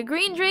 Okay, the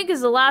green drink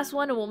is the last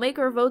one and we'll make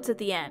our votes at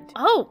the end.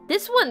 Oh,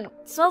 this one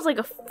smells like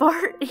a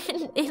fart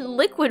in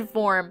liquid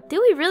form. Do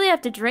we really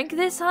have to drink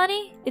this,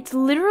 honey? It's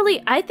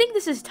literally, I think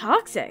this is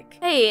toxic.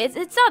 Hey,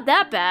 it's not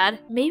that bad.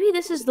 Maybe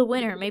this is the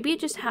winner. Maybe it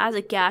just has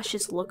a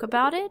gaseous look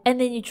about it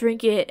and then you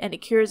drink it and it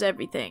cures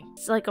everything.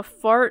 It's like a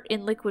fart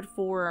in liquid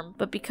form,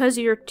 but because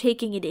you're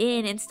taking it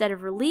in instead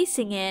of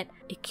releasing it,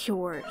 it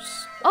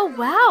cures. Oh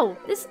wow,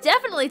 this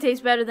definitely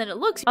tastes better than it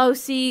looks. Oh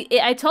see,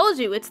 I told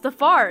you, it's the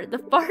fart. The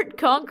fart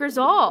conquers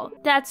all.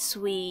 That's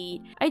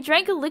sweet. I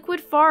drank a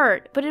liquid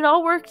fart, but it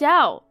all worked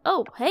out.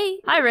 Oh, hey.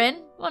 Hi,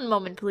 Rin. One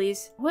moment,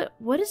 please.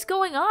 What is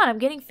going on? I'm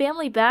getting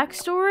family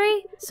backstory?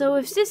 So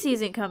if Sissy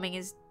isn't coming,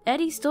 is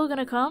Eddie still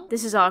gonna come?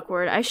 This is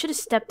awkward. I should have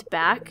stepped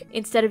back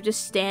instead of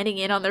just standing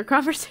in on their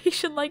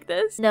conversation like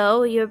this.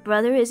 No, your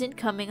brother isn't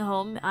coming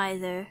home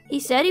either.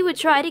 He said he would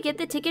try to get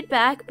the ticket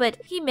back, but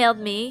he mailed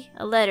me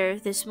a letter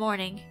this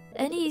morning.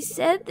 And he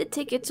said the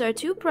tickets are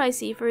too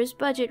pricey for his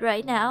budget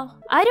right now.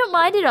 I don't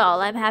mind at all.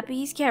 I'm happy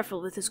he's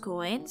careful with his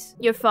coins.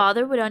 Your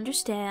father would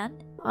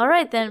understand.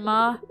 Alright then,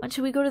 Ma. When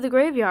should we go to the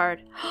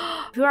graveyard?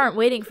 If we aren't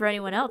waiting for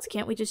anyone else,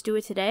 can't we just do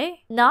it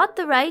today? Not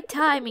the right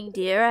timing,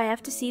 dear. I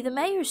have to see the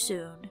mayor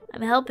soon.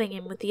 I'm helping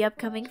him with the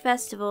upcoming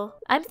festival.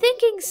 I'm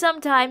thinking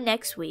sometime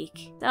next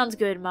week. Sounds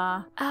good,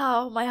 Ma.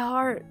 Ow, my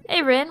heart.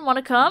 Hey, Rin,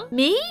 wanna come?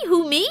 Me?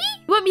 Who, me?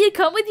 You want me to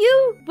come with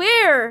you?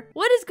 Where?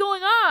 What is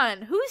going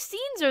on? Whose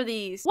scenes are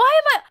these? Why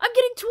am I'm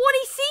getting 20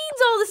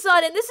 scenes all of a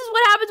sudden? This is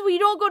what happens when you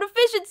don't go to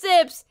Fish and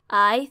Sips.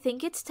 I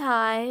think it's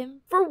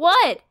time. For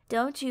what?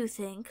 Don't you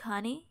think,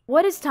 honey?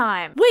 What is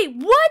time? Wait,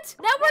 what?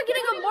 Now we're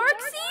getting a Mark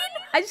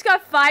scene? I just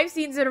got 5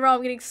 scenes in a row.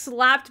 I'm getting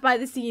slapped by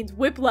the scenes,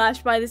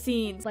 whiplashed by the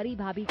scenes.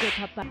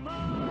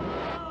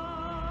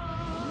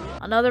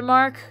 Another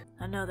Mark?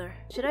 Another.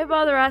 Should I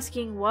bother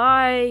asking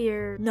why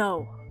you're...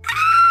 No.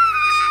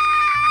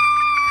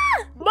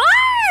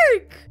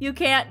 Mark! You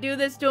can't do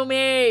this to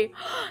me.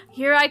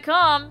 Here I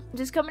come. I'm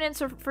just coming in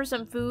for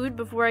some food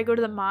before I go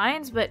to the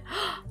mines, but...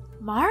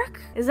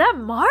 Mark? Is that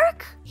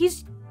Mark?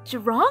 He's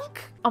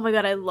drunk? Oh my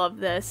god, I love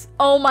this.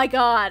 Oh my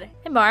god.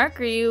 Hey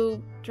Mark, are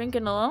you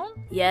drinking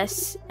alone?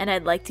 Yes, and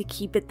I'd like to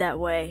keep it that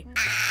way.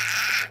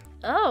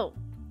 Oh,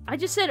 I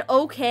just said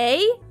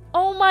okay?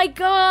 Oh my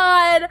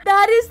god,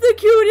 that is the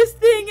cutest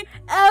thing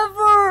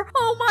ever.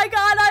 Oh my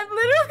god, I'm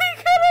literally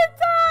gonna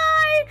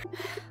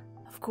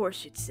die. Of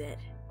course you'd sit.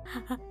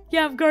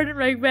 Yeah, I'm Garden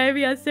Rake,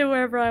 baby. I sit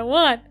wherever I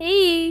want.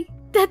 Hey,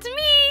 that's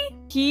me.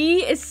 He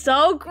is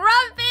so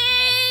grumpy.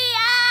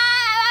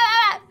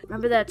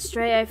 Remember that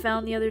stray I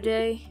found the other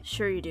day?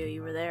 Sure you do,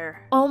 you were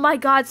there. Oh my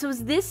god, so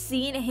is this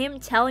scene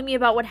him telling me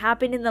about what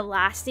happened in the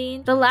last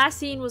scene? The last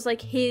scene was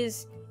like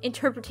his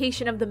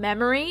interpretation of the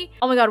memory.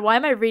 Oh my god, why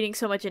am I reading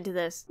so much into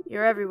this?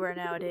 You're everywhere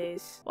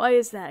nowadays. Why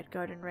is that,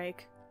 Garden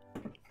Rake?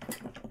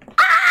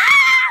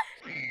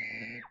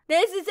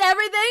 This is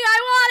everything I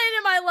wanted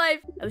in my life!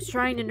 I was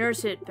trying to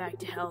nurse it back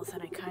to health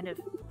and I kind of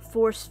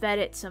force-fed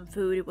it some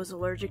food it was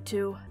allergic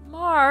to.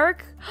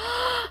 Mark!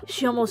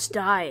 She almost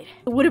died.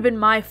 It would have been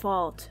my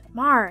fault.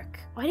 Mark,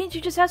 why didn't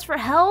you just ask for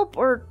help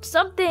or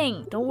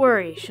something? Don't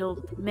worry,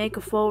 she'll make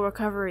a full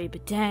recovery,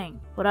 but dang,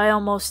 what I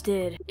almost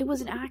did. It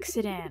was an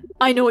accident.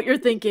 I know what you're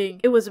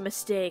thinking. It was a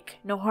mistake.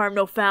 No harm,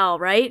 no foul,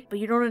 right? But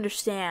you don't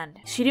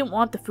understand. She didn't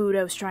want the food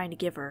I was trying to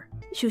give her.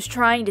 She was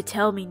trying to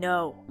tell me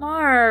no.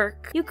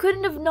 Mark, you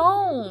couldn't have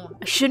known.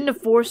 I shouldn't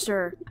have forced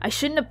her. I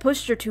shouldn't have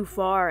pushed her too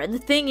far. And the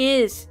thing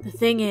is,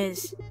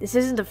 this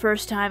isn't the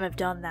first time I've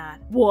done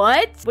that.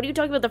 What? What are you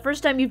talking about, the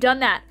first time you've done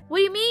that? What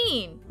do you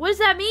mean? What does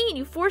that mean?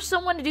 You forced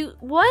someone to do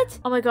what?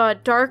 Oh my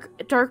god, dark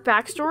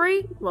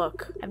backstory?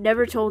 Look, I've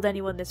never told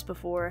anyone this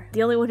before.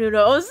 The only one who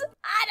knows... He's telling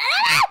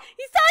me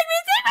a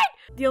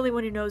secret! The only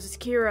one who knows is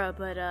Kira,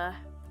 but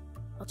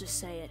I'll just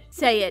say it.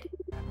 Say it.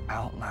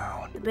 Out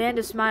loud. The Band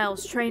of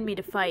Smiles trained me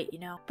to fight, you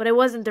know, but I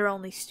wasn't their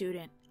only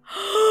student.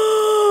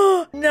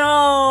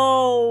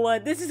 No!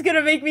 This is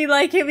gonna make me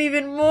like him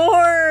even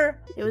more!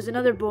 It was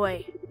another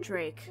boy,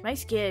 Drake.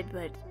 Nice kid,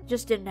 but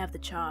just didn't have the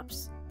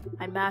chops.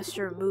 I'd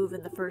master a move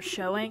in the first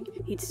showing,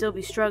 he'd still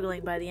be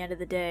struggling by the end of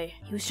the day.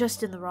 He was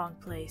just in the wrong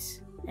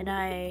place. And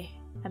I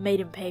made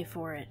him pay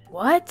for it.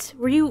 What?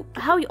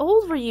 How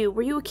old were you?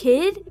 Were you a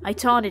kid? I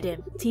taunted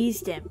him,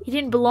 teased him. He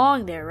didn't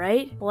belong there,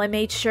 right? Well, I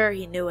made sure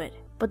he knew it.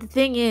 But the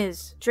thing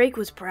is, Drake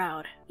was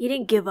proud. He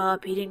didn't give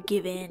up, he didn't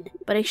give in.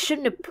 But I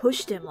shouldn't have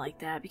pushed him like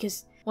that,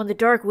 because when the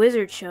Dark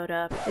Wizard showed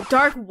up... The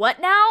Dark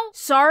what now?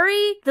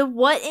 Sorry? The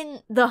what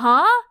in the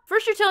huh?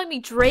 First you're telling me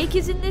Drake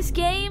is in this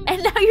game,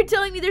 and now you're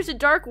telling me there's a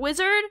Dark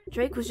Wizard?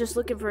 Drake was just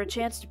looking for a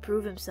chance to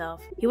prove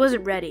himself. He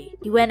wasn't ready.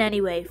 He went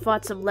anyway,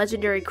 fought some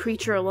legendary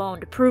creature alone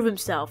to prove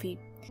himself. He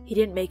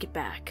didn't make it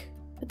back.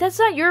 But that's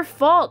not your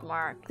fault,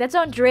 Mark. That's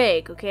on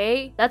Drake,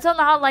 okay? That's on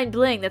the Hotline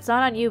Bling. That's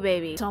not on you,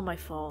 baby. It's all my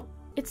fault.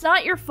 It's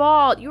not your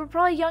fault. You were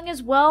probably young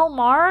as well,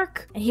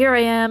 Mark. And here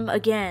I am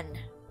again.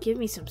 Give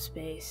me some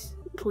space.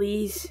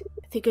 Please.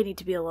 I think I need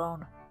to be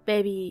alone.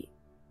 Baby.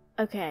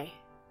 Okay.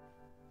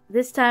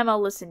 This time I'll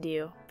listen to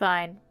you.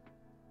 Fine.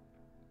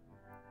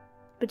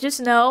 But just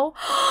know...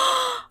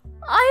 I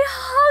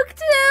hugged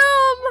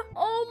him!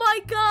 Oh my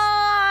god!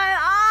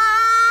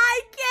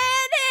 I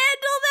can't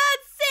handle that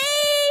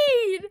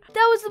scene!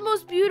 That was the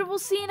most beautiful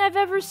scene I've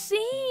ever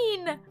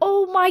seen!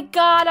 Oh my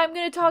god, I'm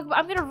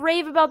gonna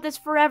rave about this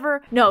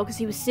forever. No, because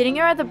he was sitting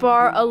there at the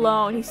bar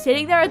alone. He's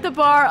sitting there at the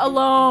bar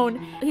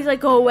alone. He's like,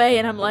 go away,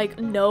 and I'm like,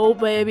 no,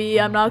 baby,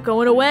 I'm not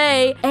going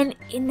away. And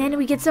then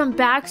we get some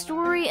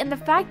backstory, and the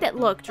fact that,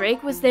 look,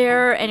 Drake was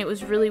there, and it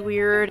was really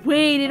weird.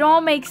 Wait, it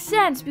all makes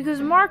sense,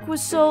 because Mark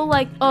was so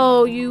like,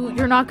 oh,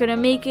 you're not gonna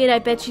make it, I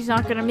bet she's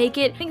not gonna make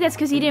it. I think that's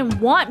because he didn't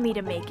want me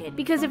to make it.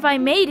 Because if I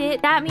made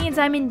it, that means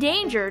I'm in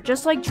danger,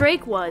 just like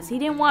Drake was. He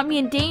didn't want me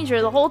in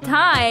danger the whole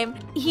time.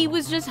 He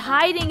was just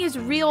hiding his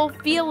real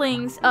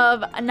feelings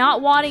of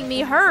not wanting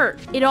me hurt.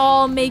 It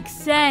all makes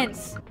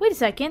sense. Wait a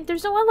second,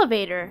 there's no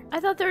elevator. I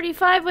thought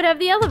 35 would have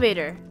the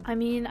elevator. I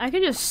mean, I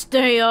could just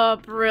stay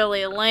up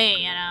really late,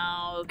 you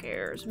know, who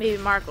cares?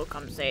 Maybe Mark will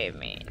come save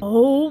me.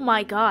 Oh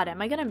my god,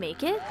 am I gonna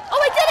make it?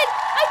 Oh, I did it!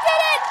 I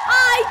did it!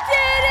 I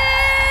did it!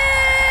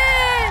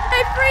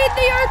 I freed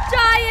the Earth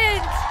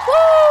Giant!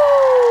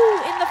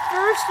 Woo! In the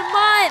first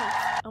month!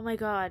 Oh my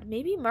god,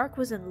 maybe Mark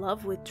was in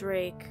love with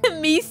Drake.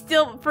 Me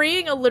still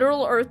freeing a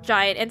literal Earth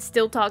Giant and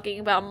still talking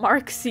about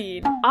Mark's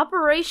scene.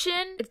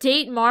 Operation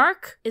Date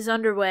Mark is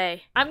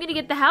underway. I'm gonna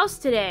get the house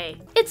today.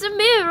 It's a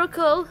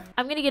miracle.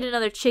 I'm gonna get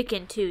another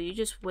chicken too. You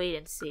just wait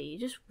and see. You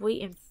just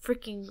wait and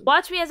freaking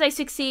watch me as I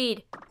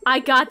succeed. I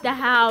got the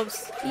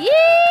house.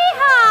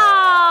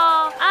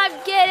 Yeehaw! I'm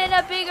getting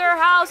a bigger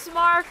house,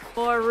 Mark.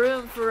 More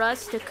room for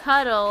us to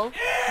cuddle.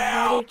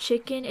 Another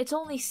chicken? It's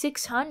only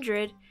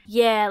 600.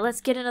 Yeah,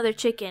 let's get another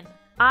chicken.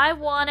 I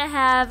want to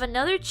have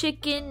another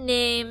chicken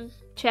named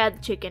Chad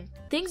the Chicken.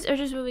 Things are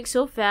just moving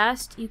so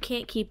fast, you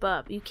can't keep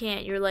up. You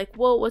can't. You're like,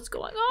 whoa, what's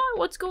going on?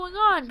 What's going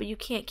on? But you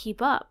can't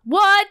keep up.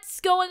 What's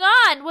going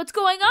on? What's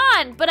going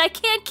on? But I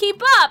can't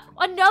keep up.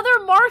 Another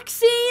Mark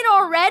scene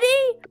already?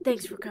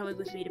 Thanks for coming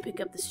with me to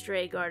pick up the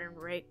stray garden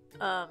Rin.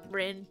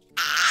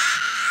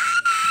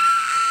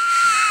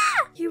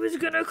 He was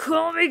gonna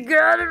call me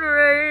Garden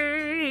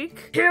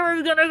Rake. He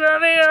was gonna call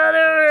me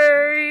Garden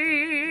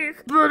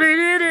Rake. But he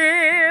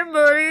didn't.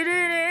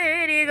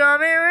 He got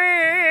me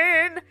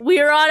Rin.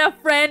 We're on a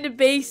friend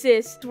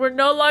basis. We're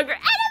no longer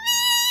enemies.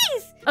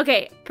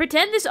 Okay,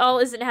 pretend this all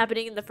isn't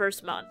happening in the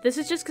first month. This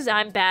is just because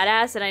I'm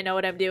badass and I know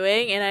what I'm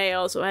doing, and I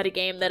also had a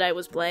game that I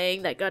was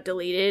playing that got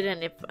deleted,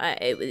 and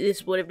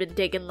this would have been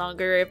taken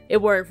longer if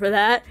it weren't for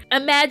that.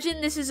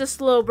 Imagine this is a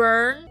slow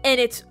burn, and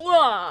it's,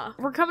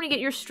 we're coming to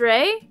get your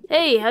stray?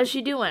 Hey, how's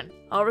she doing?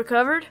 All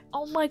recovered?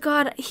 Oh my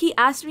god, he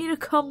asked me to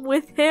come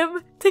with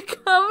him to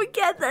come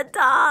get the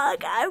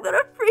dog. I'm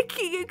gonna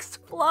freaking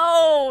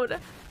explode.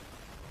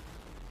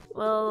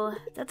 Well,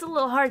 that's a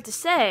little hard to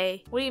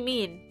say. What do you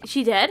mean? Is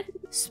she dead?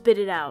 Spit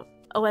it out.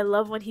 Oh, I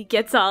love when he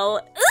gets all,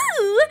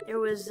 ooh! There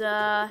was,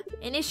 an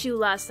issue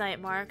last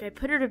night, Mark. I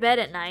put her to bed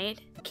at night.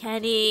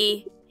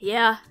 Kenny.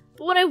 Yeah.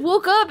 But when I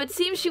woke up, it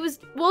seems she was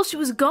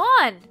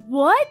gone.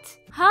 What?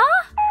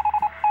 Huh?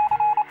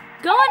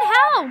 Gone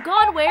how?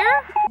 Gone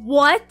where?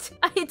 What?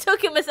 It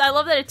took him I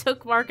love that it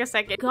took Mark a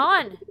second.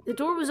 Gone. The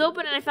door was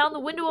open and I found the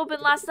window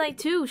open last night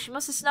too. She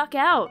must have snuck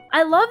out.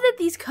 I love that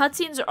these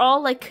cutscenes are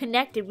all like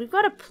connected. We've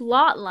got a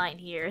plot line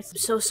here. I'm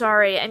so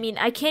sorry. I mean,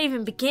 I can't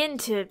even begin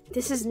to...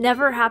 This has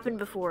never happened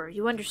before.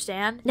 You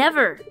understand?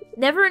 Never.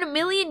 Never in a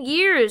million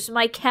years.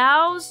 My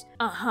cows?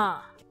 Uh-huh.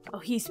 Oh,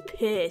 he's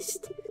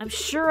pissed. I'm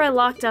sure I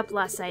locked up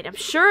last night. I'm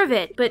sure of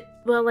it. But,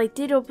 well, I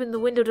did open the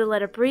window to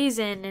let a breeze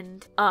in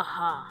and...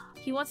 Uh-huh.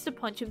 He wants to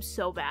punch him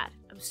so bad.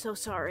 I'm so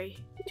sorry.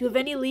 Do you have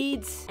any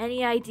leads?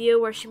 Any idea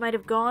where she might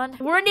have gone?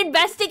 We're an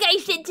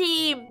investigation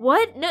team!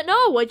 What?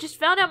 No, I just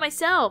found out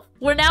myself.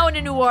 We're now in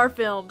a noir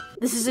film.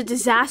 This is a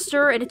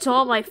disaster and it's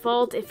all my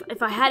fault. If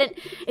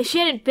she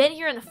hadn't been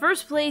here in the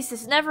first place,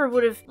 this never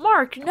would have...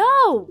 Mark,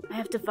 no! I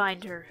have to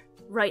find her.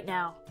 Right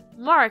now.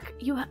 Mark,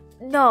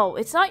 no,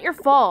 it's not your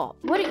fault.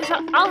 What are you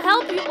I'll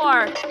help you,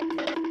 Mark.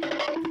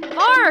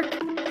 Mark!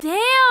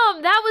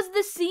 Damn, that was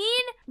the scene?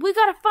 We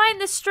gotta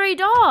find this stray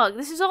dog.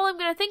 This is all I'm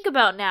gonna think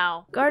about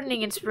now.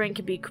 Gardening in spring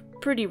can be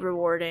pretty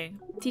rewarding.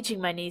 Teaching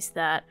my niece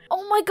that.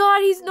 Oh my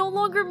god, he's no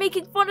longer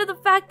making fun of the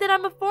fact that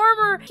I'm a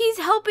farmer. He's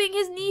helping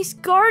his niece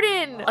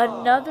garden.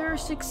 Another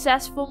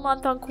successful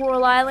month on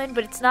Coral Island,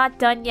 but it's not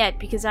done yet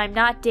because I'm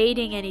not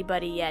dating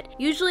anybody yet.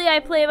 Usually I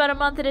play about a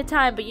month at a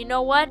time, but you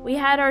know what? We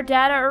had our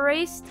data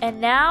erased, and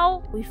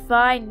now we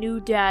find new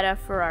data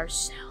for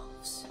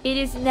ourselves. It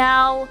is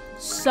now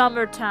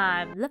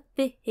summertime.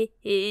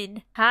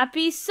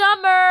 Happy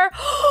summer!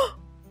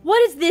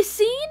 What is this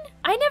scene?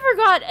 I never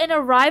got an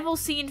arrival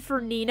scene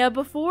for Nina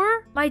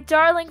before. My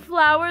darling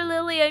flower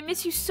lily, I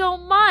miss you so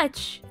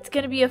much. It's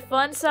gonna be a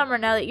fun summer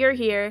now that you're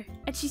here.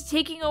 And she's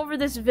taking over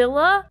this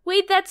villa?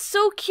 Wait, that's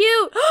so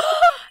cute!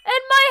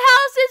 And my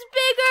house is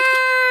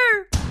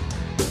bigger!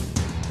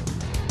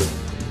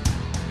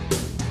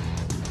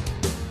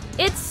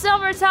 It's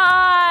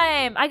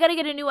summertime! I gotta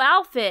get a new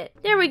outfit.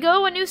 There we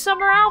go, a new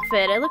summer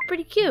outfit. I look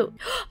pretty cute.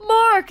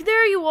 Mark,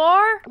 there you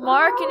are!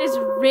 Mark in his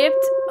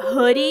ripped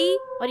hoodie.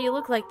 Why do you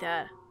look like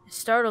that? It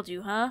startled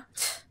you, huh?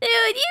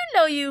 Dude, you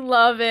know you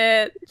love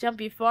it.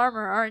 Jumpy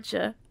farmer, aren't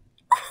you?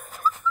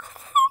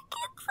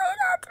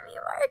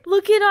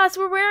 Look at us,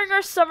 we're wearing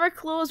our summer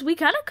clothes. We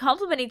kind of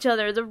complement each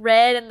other. The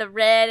red and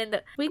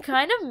the... We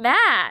kind of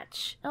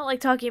match. I don't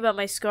like talking about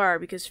my scar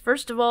because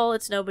first of all,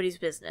 it's nobody's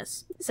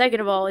business. Second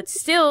of all, it's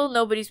still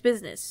nobody's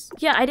business.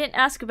 Yeah, I didn't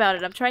ask about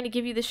it. I'm trying to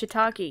give you the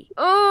shiitake.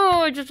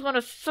 Oh, I just want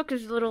to suck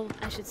his little...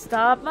 I should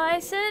stop my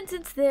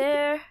sentence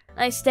there.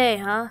 Nice day,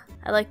 huh?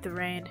 I like the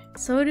rain.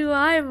 So do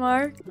I,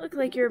 Mark. Look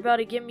like you're about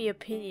to give me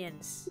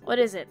opinions. What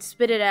is it?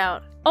 Spit it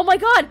out. Oh my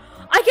god!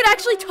 I can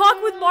actually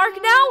talk with Mark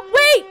now?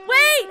 Wait!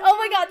 Oh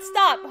my god,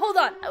 stop! Hold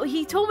on.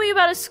 He told me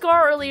about a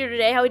scar earlier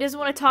today, how he doesn't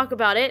want to talk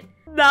about it.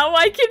 Now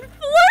I can flirt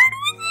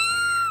with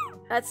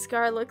you! That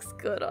scar looks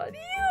good on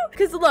you.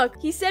 Because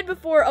look, he said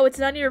before, oh, it's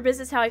none of your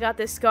business how I got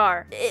this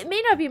scar. It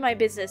may not be my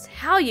business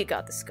how you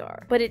got the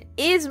scar, but it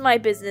is my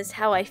business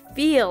how I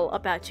feel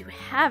about you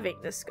having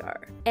the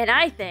scar. And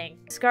I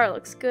think the scar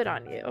looks good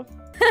on you. Oh,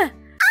 you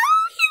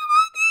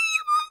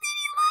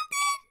loved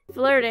it!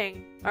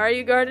 Flirting. Are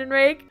you, Garden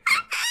Rake?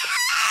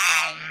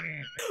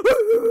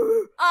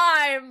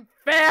 I'm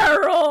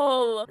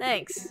feral!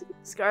 Thanks.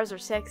 Scars are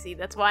sexy,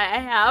 that's why I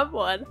have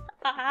one.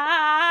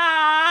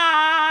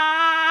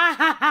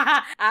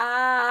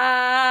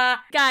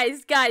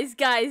 Guys,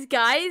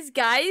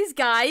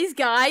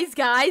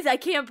 I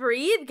can't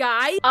breathe,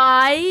 guys.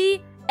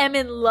 I am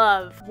in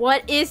love.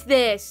 What is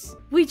this?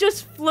 We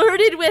just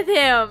flirted with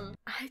him.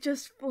 I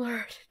just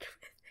flirted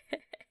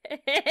with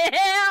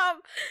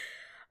him.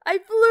 I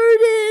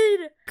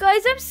flirted.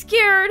 Guys, I'm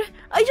scared.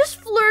 I just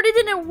flirted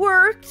and it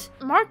worked.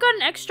 Mark got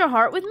an extra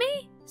heart with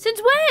me?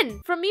 Since when?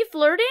 From me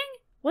flirting?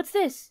 What's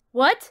this?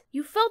 What?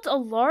 You felt a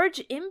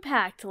large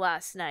impact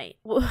last night.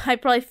 Well, I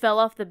probably fell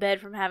off the bed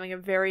from having a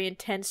very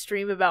intense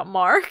dream about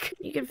Mark.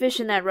 You can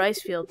fish in that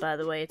rice field, by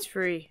the way. It's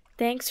free.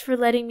 Thanks for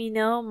letting me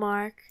know,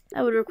 Mark.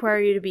 That would require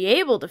you to be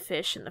able to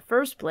fish in the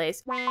first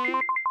place.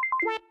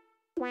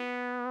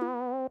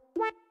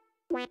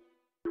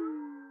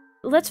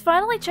 Let's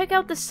finally check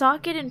out the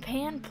socket and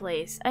pan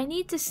place. I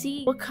need to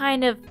see what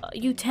kind of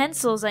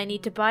utensils I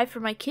need to buy for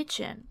my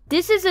kitchen.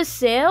 This is a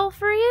sale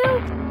for you?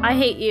 I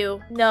hate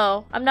you.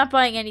 No, I'm not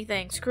buying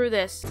anything. Screw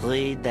this.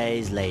 3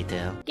 days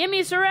later. Give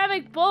me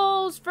ceramic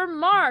bowls for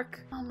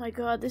Mark. Oh my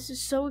god, this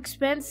is so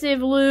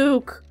expensive,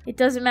 Luke. It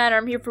doesn't matter.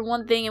 I'm here for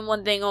one thing and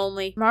one thing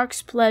only.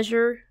 Mark's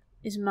pleasure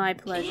is my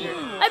pleasure.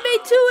 I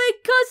made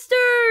 2-egg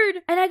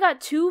custard! And I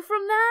got 2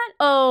 from that?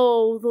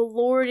 Oh, the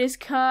Lord is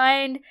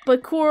kind,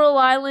 but Coral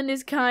Island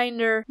is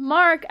kinder.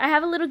 Mark, I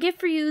have a little gift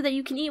for you that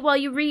you can eat while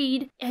you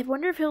read. I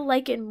wonder if he'll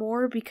like it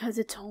more because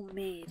it's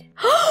homemade.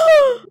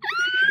 I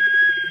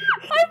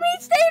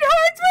reached 8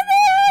 hearts with him!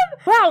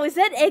 Wow, is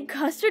that egg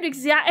custard it's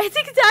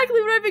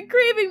exactly what I've been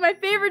craving, my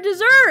favorite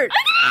dessert!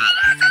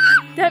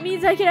 That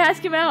means I can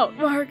ask him out.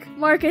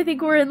 Mark, I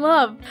think we're in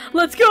love.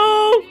 Let's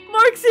go!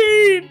 Mark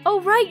scene!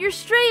 Oh right, your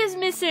stray is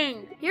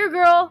missing. Here,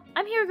 girl.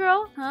 I'm here,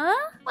 girl. Huh?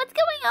 What's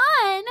going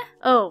on?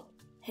 Oh,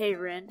 hey,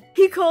 Rin.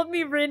 He called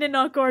me Rin and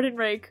not Garden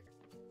Rake.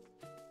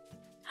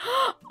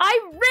 I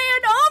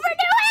ran over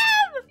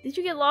to him! Did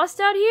you get lost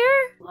out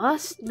here?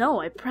 Lost? No,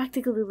 I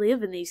practically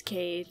live in these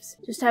caves.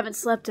 Just haven't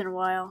slept in a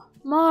while.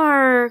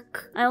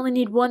 Mark! I only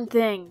need one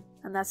thing,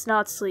 and that's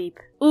not sleep.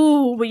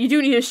 Ooh, but you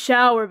do need a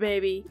shower,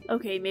 baby.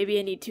 Okay, maybe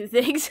I need two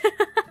things.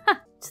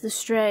 It's the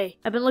stray.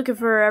 I've been looking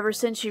for her ever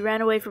since she ran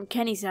away from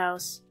Kenny's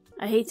house.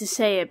 I hate to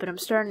say it, but I'm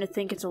starting to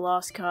think it's a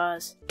lost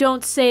cause.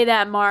 Don't say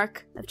that,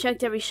 Mark. I've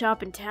checked every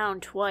shop in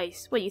town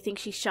twice. What, you think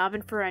she's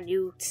shopping for a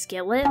new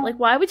skillet? Like,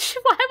 why would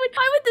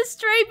the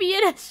stray be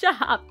in a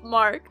shop,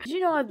 Mark? Did you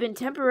know I've been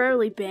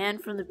temporarily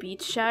banned from the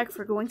beach shack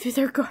for going through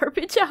their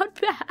garbage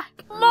out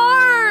back?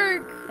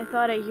 Mark! I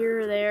thought I'd hear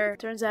her there.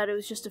 Turns out it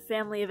was just a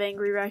family of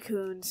angry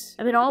raccoons.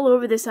 I've been all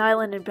over this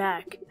island and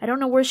back. I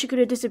don't know where she could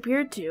have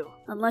disappeared to.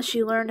 Unless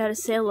she learned how to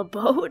sail a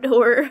boat,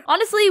 or...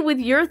 Honestly, with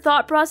your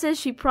thought process,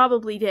 she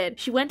probably did.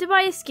 She went to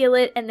buy a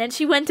skillet, and then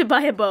she went to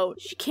buy a boat.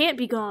 She can't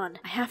be gone.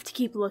 I have to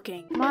keep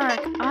looking.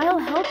 Mark, I'll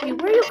help you.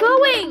 Where are you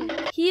going?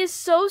 He is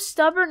so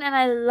stubborn, and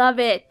I love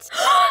it.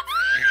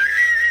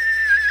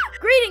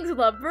 Greetings,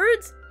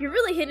 lovebirds! You're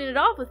really hitting it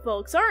off with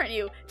folks, aren't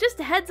you? Just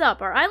a heads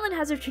up, our island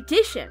has a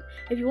tradition.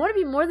 If you want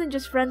to be more than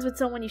just friends with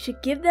someone, you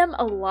should give them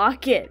a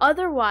locket.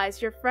 Otherwise,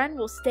 your friend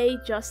will stay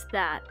just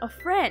that, a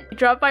friend. I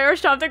dropped by our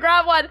shop to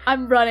grab one.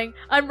 I'm running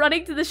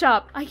to the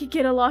shop. I could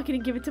get a locket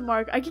and give it to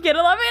Mark. I could get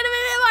a locket and give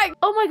it to Mark.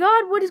 Oh my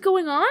god, what is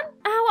going on?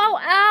 Ow, ow,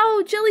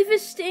 ow,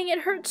 jellyfish sting,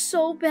 it hurts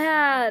so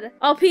bad.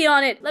 I'll pee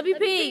on it. Let me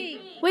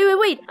pee.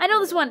 Wait, I know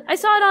this one. I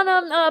saw it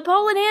on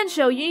Paul and Ann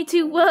show. You need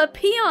to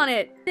pee on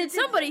it. Did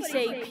somebody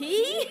say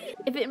pee?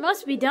 If it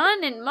must be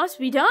done, it must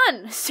be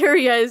done.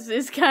 Surya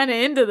is kind of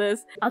into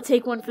this. I'll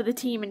take one for the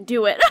team and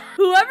do it.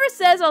 Whoever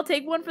says I'll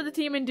take one for the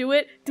team and do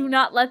it, do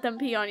not let them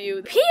pee on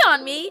you. Pee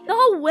on me?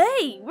 No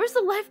way. Where's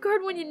the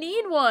lifeguard when you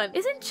need one?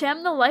 Isn't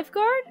Chem the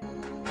lifeguard?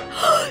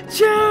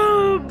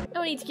 Chem!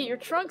 No need to get your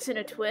trunks in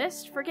a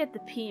twist. Forget the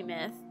pee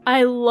myth.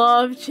 I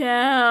love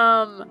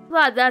Chem.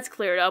 Glad that's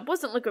cleared up.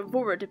 Wasn't looking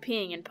forward to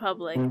peeing in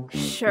public.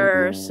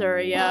 Sure,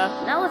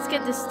 Surya. Now let's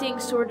get this sting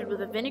sorted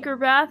with a vinegar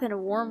bath and a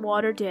warm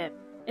water dip.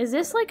 Is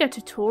this like a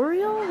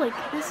tutorial? Like,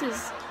 this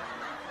is...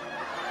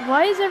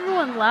 Why is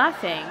everyone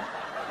laughing?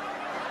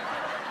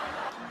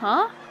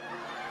 Huh?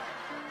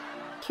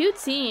 Cute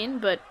scene,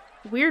 but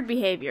weird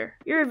behavior.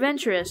 You're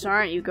adventurous,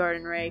 aren't you,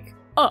 Garden Rake?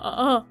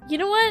 You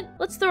know what?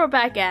 Let's throw it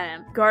back at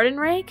him. Garden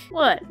Rake?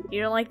 What?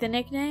 You don't like the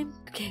nickname?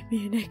 You gave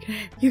me a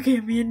nickname. You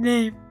gave me a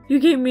name. You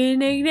gave me a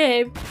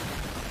nickname.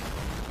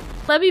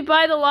 Let me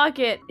buy the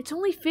locket. It's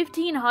only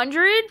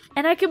 1,500,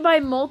 and I can buy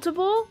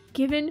multiple,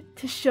 given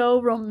to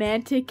show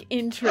romantic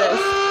interest.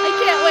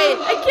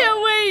 I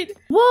can't wait.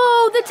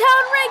 Whoa, the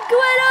town rank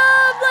went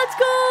up. Let's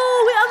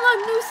go. We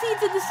unlocked new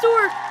seats at the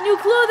store, new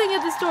clothing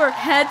at the store.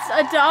 Pets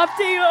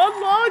adopting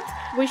unlocked.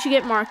 We should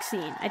get Mark's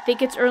scene. I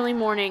think it's early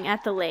morning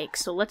at the lake,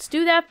 so let's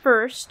do that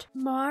first.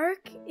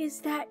 Mark,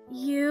 is that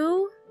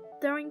you?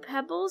 Throwing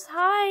pebbles?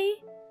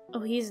 Hi.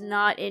 Oh, he's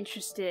not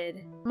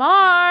interested.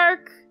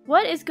 Mark!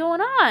 What is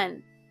going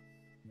on?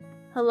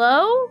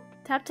 Hello?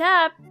 Tap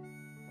tap.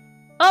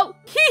 Oh,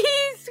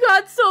 he's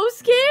got so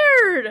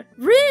scared!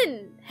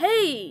 Rin!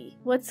 Hey!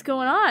 What's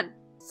going on?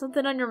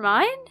 Something on your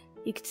mind?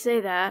 You could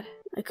say that.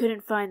 I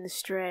couldn't find the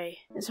stray.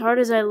 As hard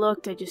as I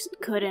looked, I just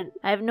couldn't.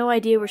 I have no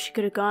idea where she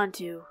could have gone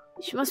to.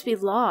 She must be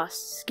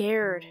lost,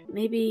 scared.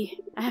 Maybe,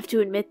 I have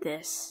to admit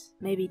this,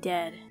 maybe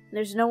dead.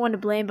 There's no one to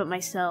blame but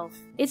myself.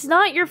 It's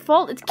not your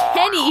fault, it's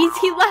Kenny's!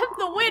 He left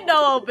the window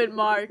open,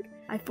 Mark!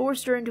 I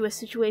forced her into a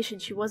situation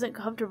she wasn't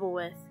comfortable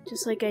with,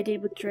 just like I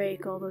did with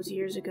Drake all those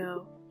years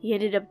ago. He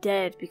ended up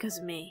dead because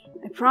of me.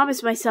 I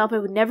promised myself I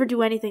would never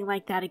do anything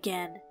like that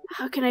again.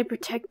 How can I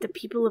protect the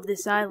people of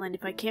this island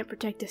if I can't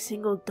protect a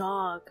single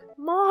dog?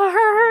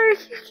 Mark!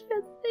 You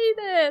can't say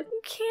this!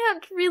 You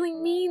can't really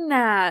mean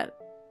that!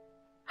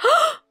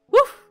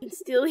 Woof! I can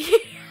still hear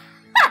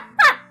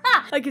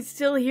I can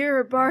still hear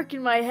her bark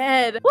in my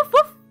head. Woof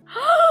woof!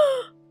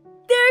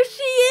 There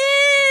she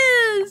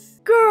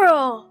is!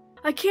 Girl!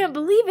 I can't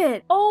believe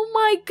it! Oh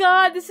my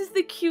god, this is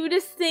the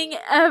cutest thing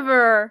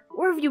ever!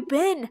 Where have you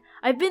been?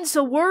 I've been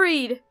so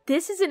worried!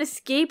 This is an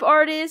escape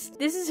artist?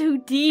 This is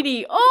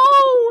Houdini!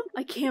 Oh!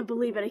 I can't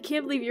believe it. I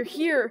can't believe you're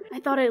here. I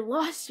thought I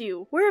lost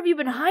you. Where have you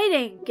been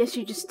hiding? Guess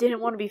you just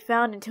didn't want to be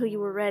found until you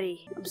were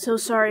ready. I'm so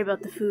sorry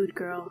about the food,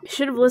 girl. I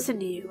should have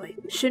listened to you. I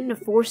shouldn't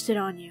have forced it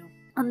on you.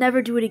 I'll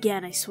never do it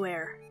again, I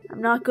swear.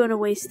 I'm not gonna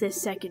waste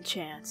this second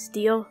chance.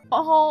 Deal?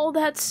 Oh,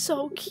 that's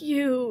so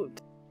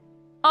cute.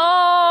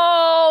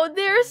 Oh,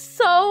 they're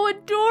so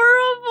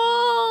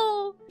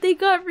adorable! They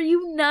got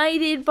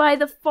reunited by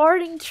the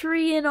farting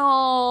tree and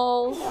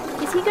all.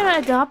 Is he gonna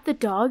adopt the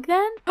dog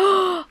then?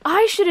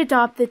 I should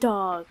adopt the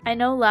dog. I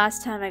know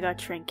last time I got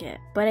Trinket,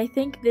 but I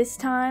think this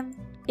time,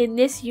 in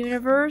this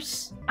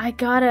universe, I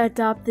gotta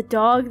adopt the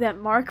dog that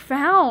Mark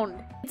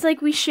found. It's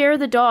like we share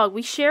the dog.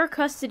 We share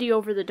custody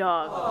over the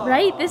dog,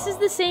 right? This is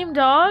the same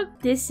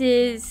dog. This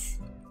is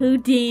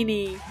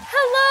Houdini.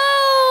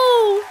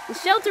 Hello! The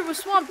shelter was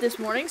swamped this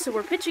morning, so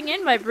we're pitching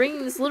in by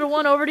bringing this little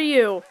one over to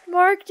you.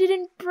 Mark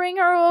didn't bring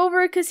her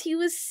over because he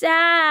was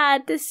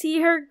sad to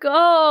see her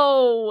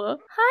go.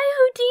 Hi,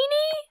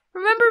 Houdini.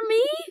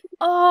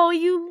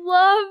 you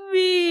love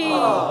me.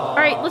 All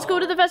right, let's go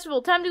to the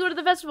festival. Time to go to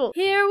the festival.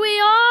 Here we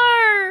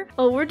are.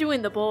 Oh, we're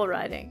doing the bull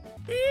riding.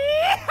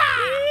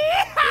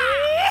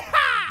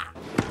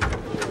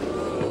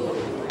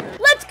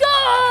 Let's go!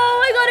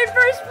 I got in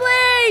first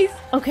place!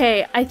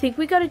 Okay, I think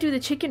we gotta do the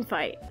chicken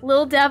fight.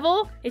 Little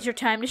devil, it's your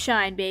time to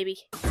shine, baby.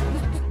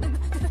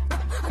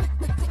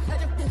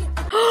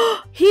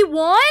 He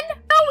won?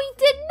 No, he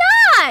did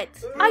not!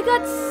 I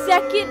got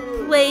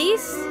second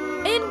place?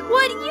 In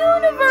what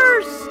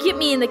universe? Get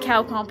me in the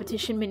cow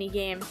competition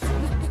minigame.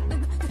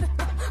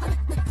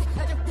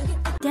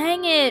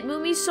 Dang it,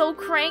 Moomy's so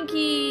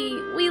cranky.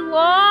 We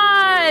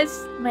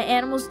lost! My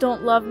animals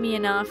don't love me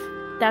enough.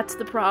 That's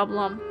the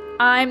problem.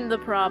 I'm the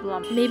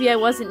problem. Maybe I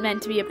wasn't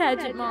meant to be a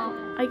pageant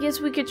mom. I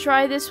guess we could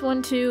try this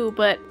one too,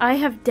 but I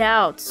have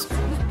doubts.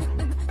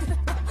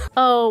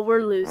 Oh,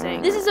 we're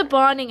losing. This is a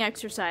bonding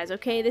exercise,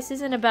 okay? This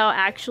isn't about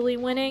actually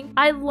winning.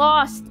 I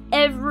lost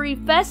every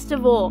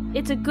festival.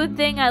 It's a good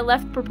thing I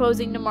left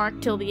proposing to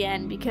Mark till the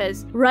end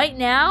because right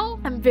now,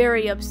 I'm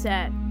very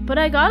upset. But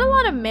I got a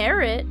lot of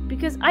merit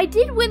because I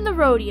did win the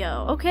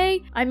rodeo,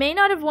 okay? I may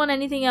not have won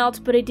anything else,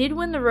 but I did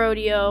win the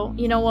rodeo.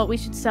 You know what? We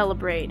should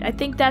celebrate. I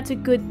think that's a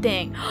good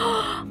thing.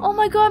 Oh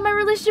my god, my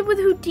relationship with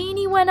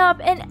Houdini went up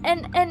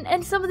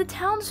and some of the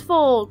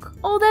townsfolk.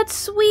 Oh, that's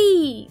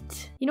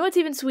sweet. You know what's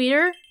even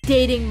sweeter?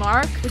 Dating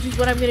Mark, which is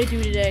what I'm gonna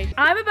do today.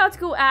 I'm about to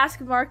go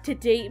ask Mark to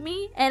date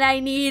me, and I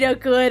need a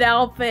good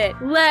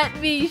outfit. Let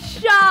me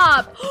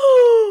shop.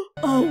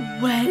 A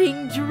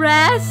wedding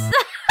dress?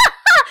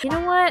 You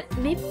know what?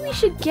 Maybe we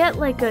should get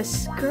like a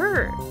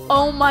skirt.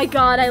 Oh my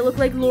god, I look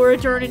like Laura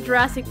Dern in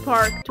Jurassic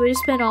Park. Do I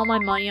just spend all my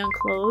money on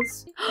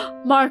clothes?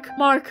 Mark,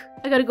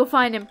 I gotta go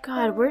find him.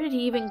 God, where did he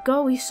even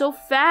go? He's so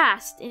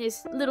fast in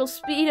his little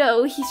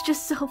Speedo. He's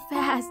just so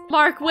fast.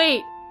 Mark,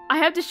 wait. I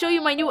have to show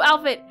you my new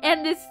outfit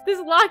and this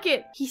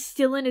locket. He's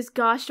still in his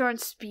gosh darn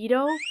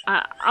Speedo.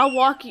 I'll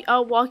walk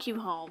you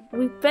home.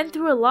 We've been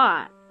through a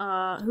lot.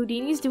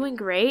 Houdini's doing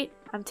great.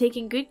 I'm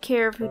taking good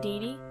care of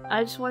Houdini.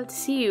 I just wanted to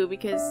see you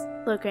because,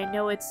 look, I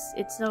know it's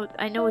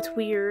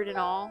weird and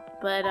all,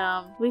 but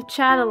we've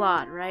chat a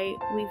lot, right?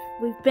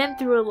 We've been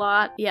through a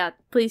lot. Yeah,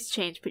 please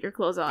change. Put your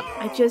clothes on.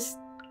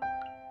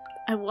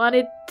 I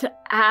wanted to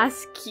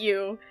ask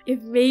you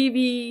if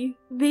maybe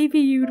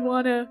you'd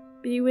wanna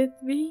be with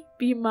me,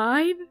 be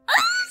mine.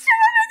 So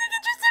romantic,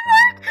 interested,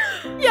 Mark.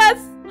 Yes.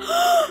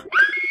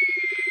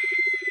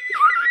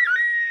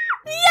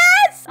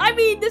 Yes! I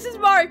mean, this is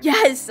Mark.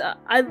 Yes!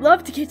 I'd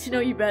love to get to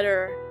know you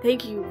better.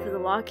 Thank you for the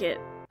locket.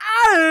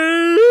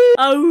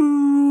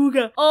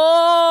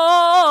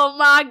 Oh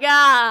my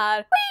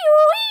god.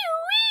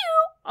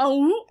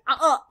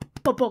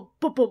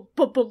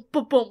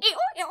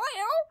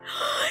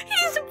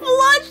 He's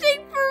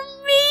blushing for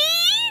me!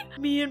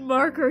 Me and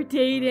Mark are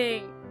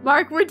dating.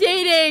 Mark, we're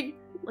dating!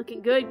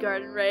 Looking good,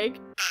 garden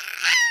rake.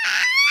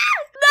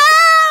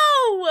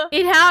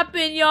 It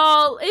happened,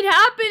 y'all. It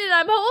happened and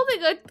I'm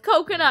holding a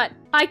coconut.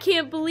 I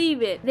can't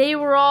believe it. They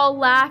were all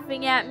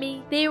laughing at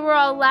me. They were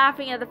all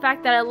laughing at the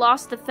fact that I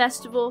lost the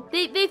festival.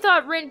 They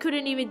thought Rin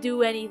couldn't even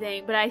do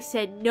anything, but I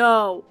said,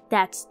 no,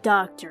 that's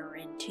Dr.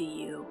 Rin to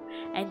you.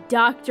 And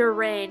Dr.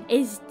 Rin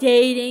is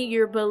dating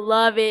your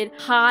beloved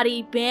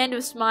hottie Band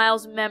of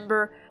Smiles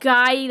member,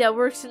 guy that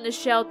works in the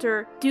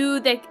shelter,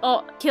 dude that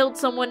killed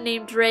someone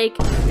named Drake.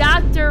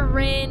 Dr.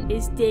 Rin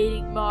is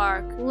dating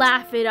Mark.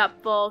 Laugh it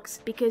up, folks,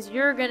 because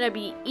you're gonna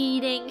be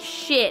eating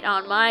shit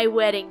on my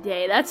wedding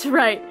day. That's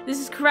right. This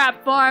is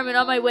Crap Farm, and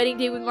on my wedding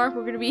day with Mark,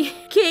 we're gonna be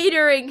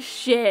catering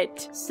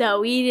shit.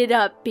 So eat it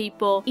up,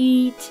 people.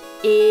 Eat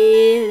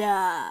it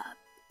up.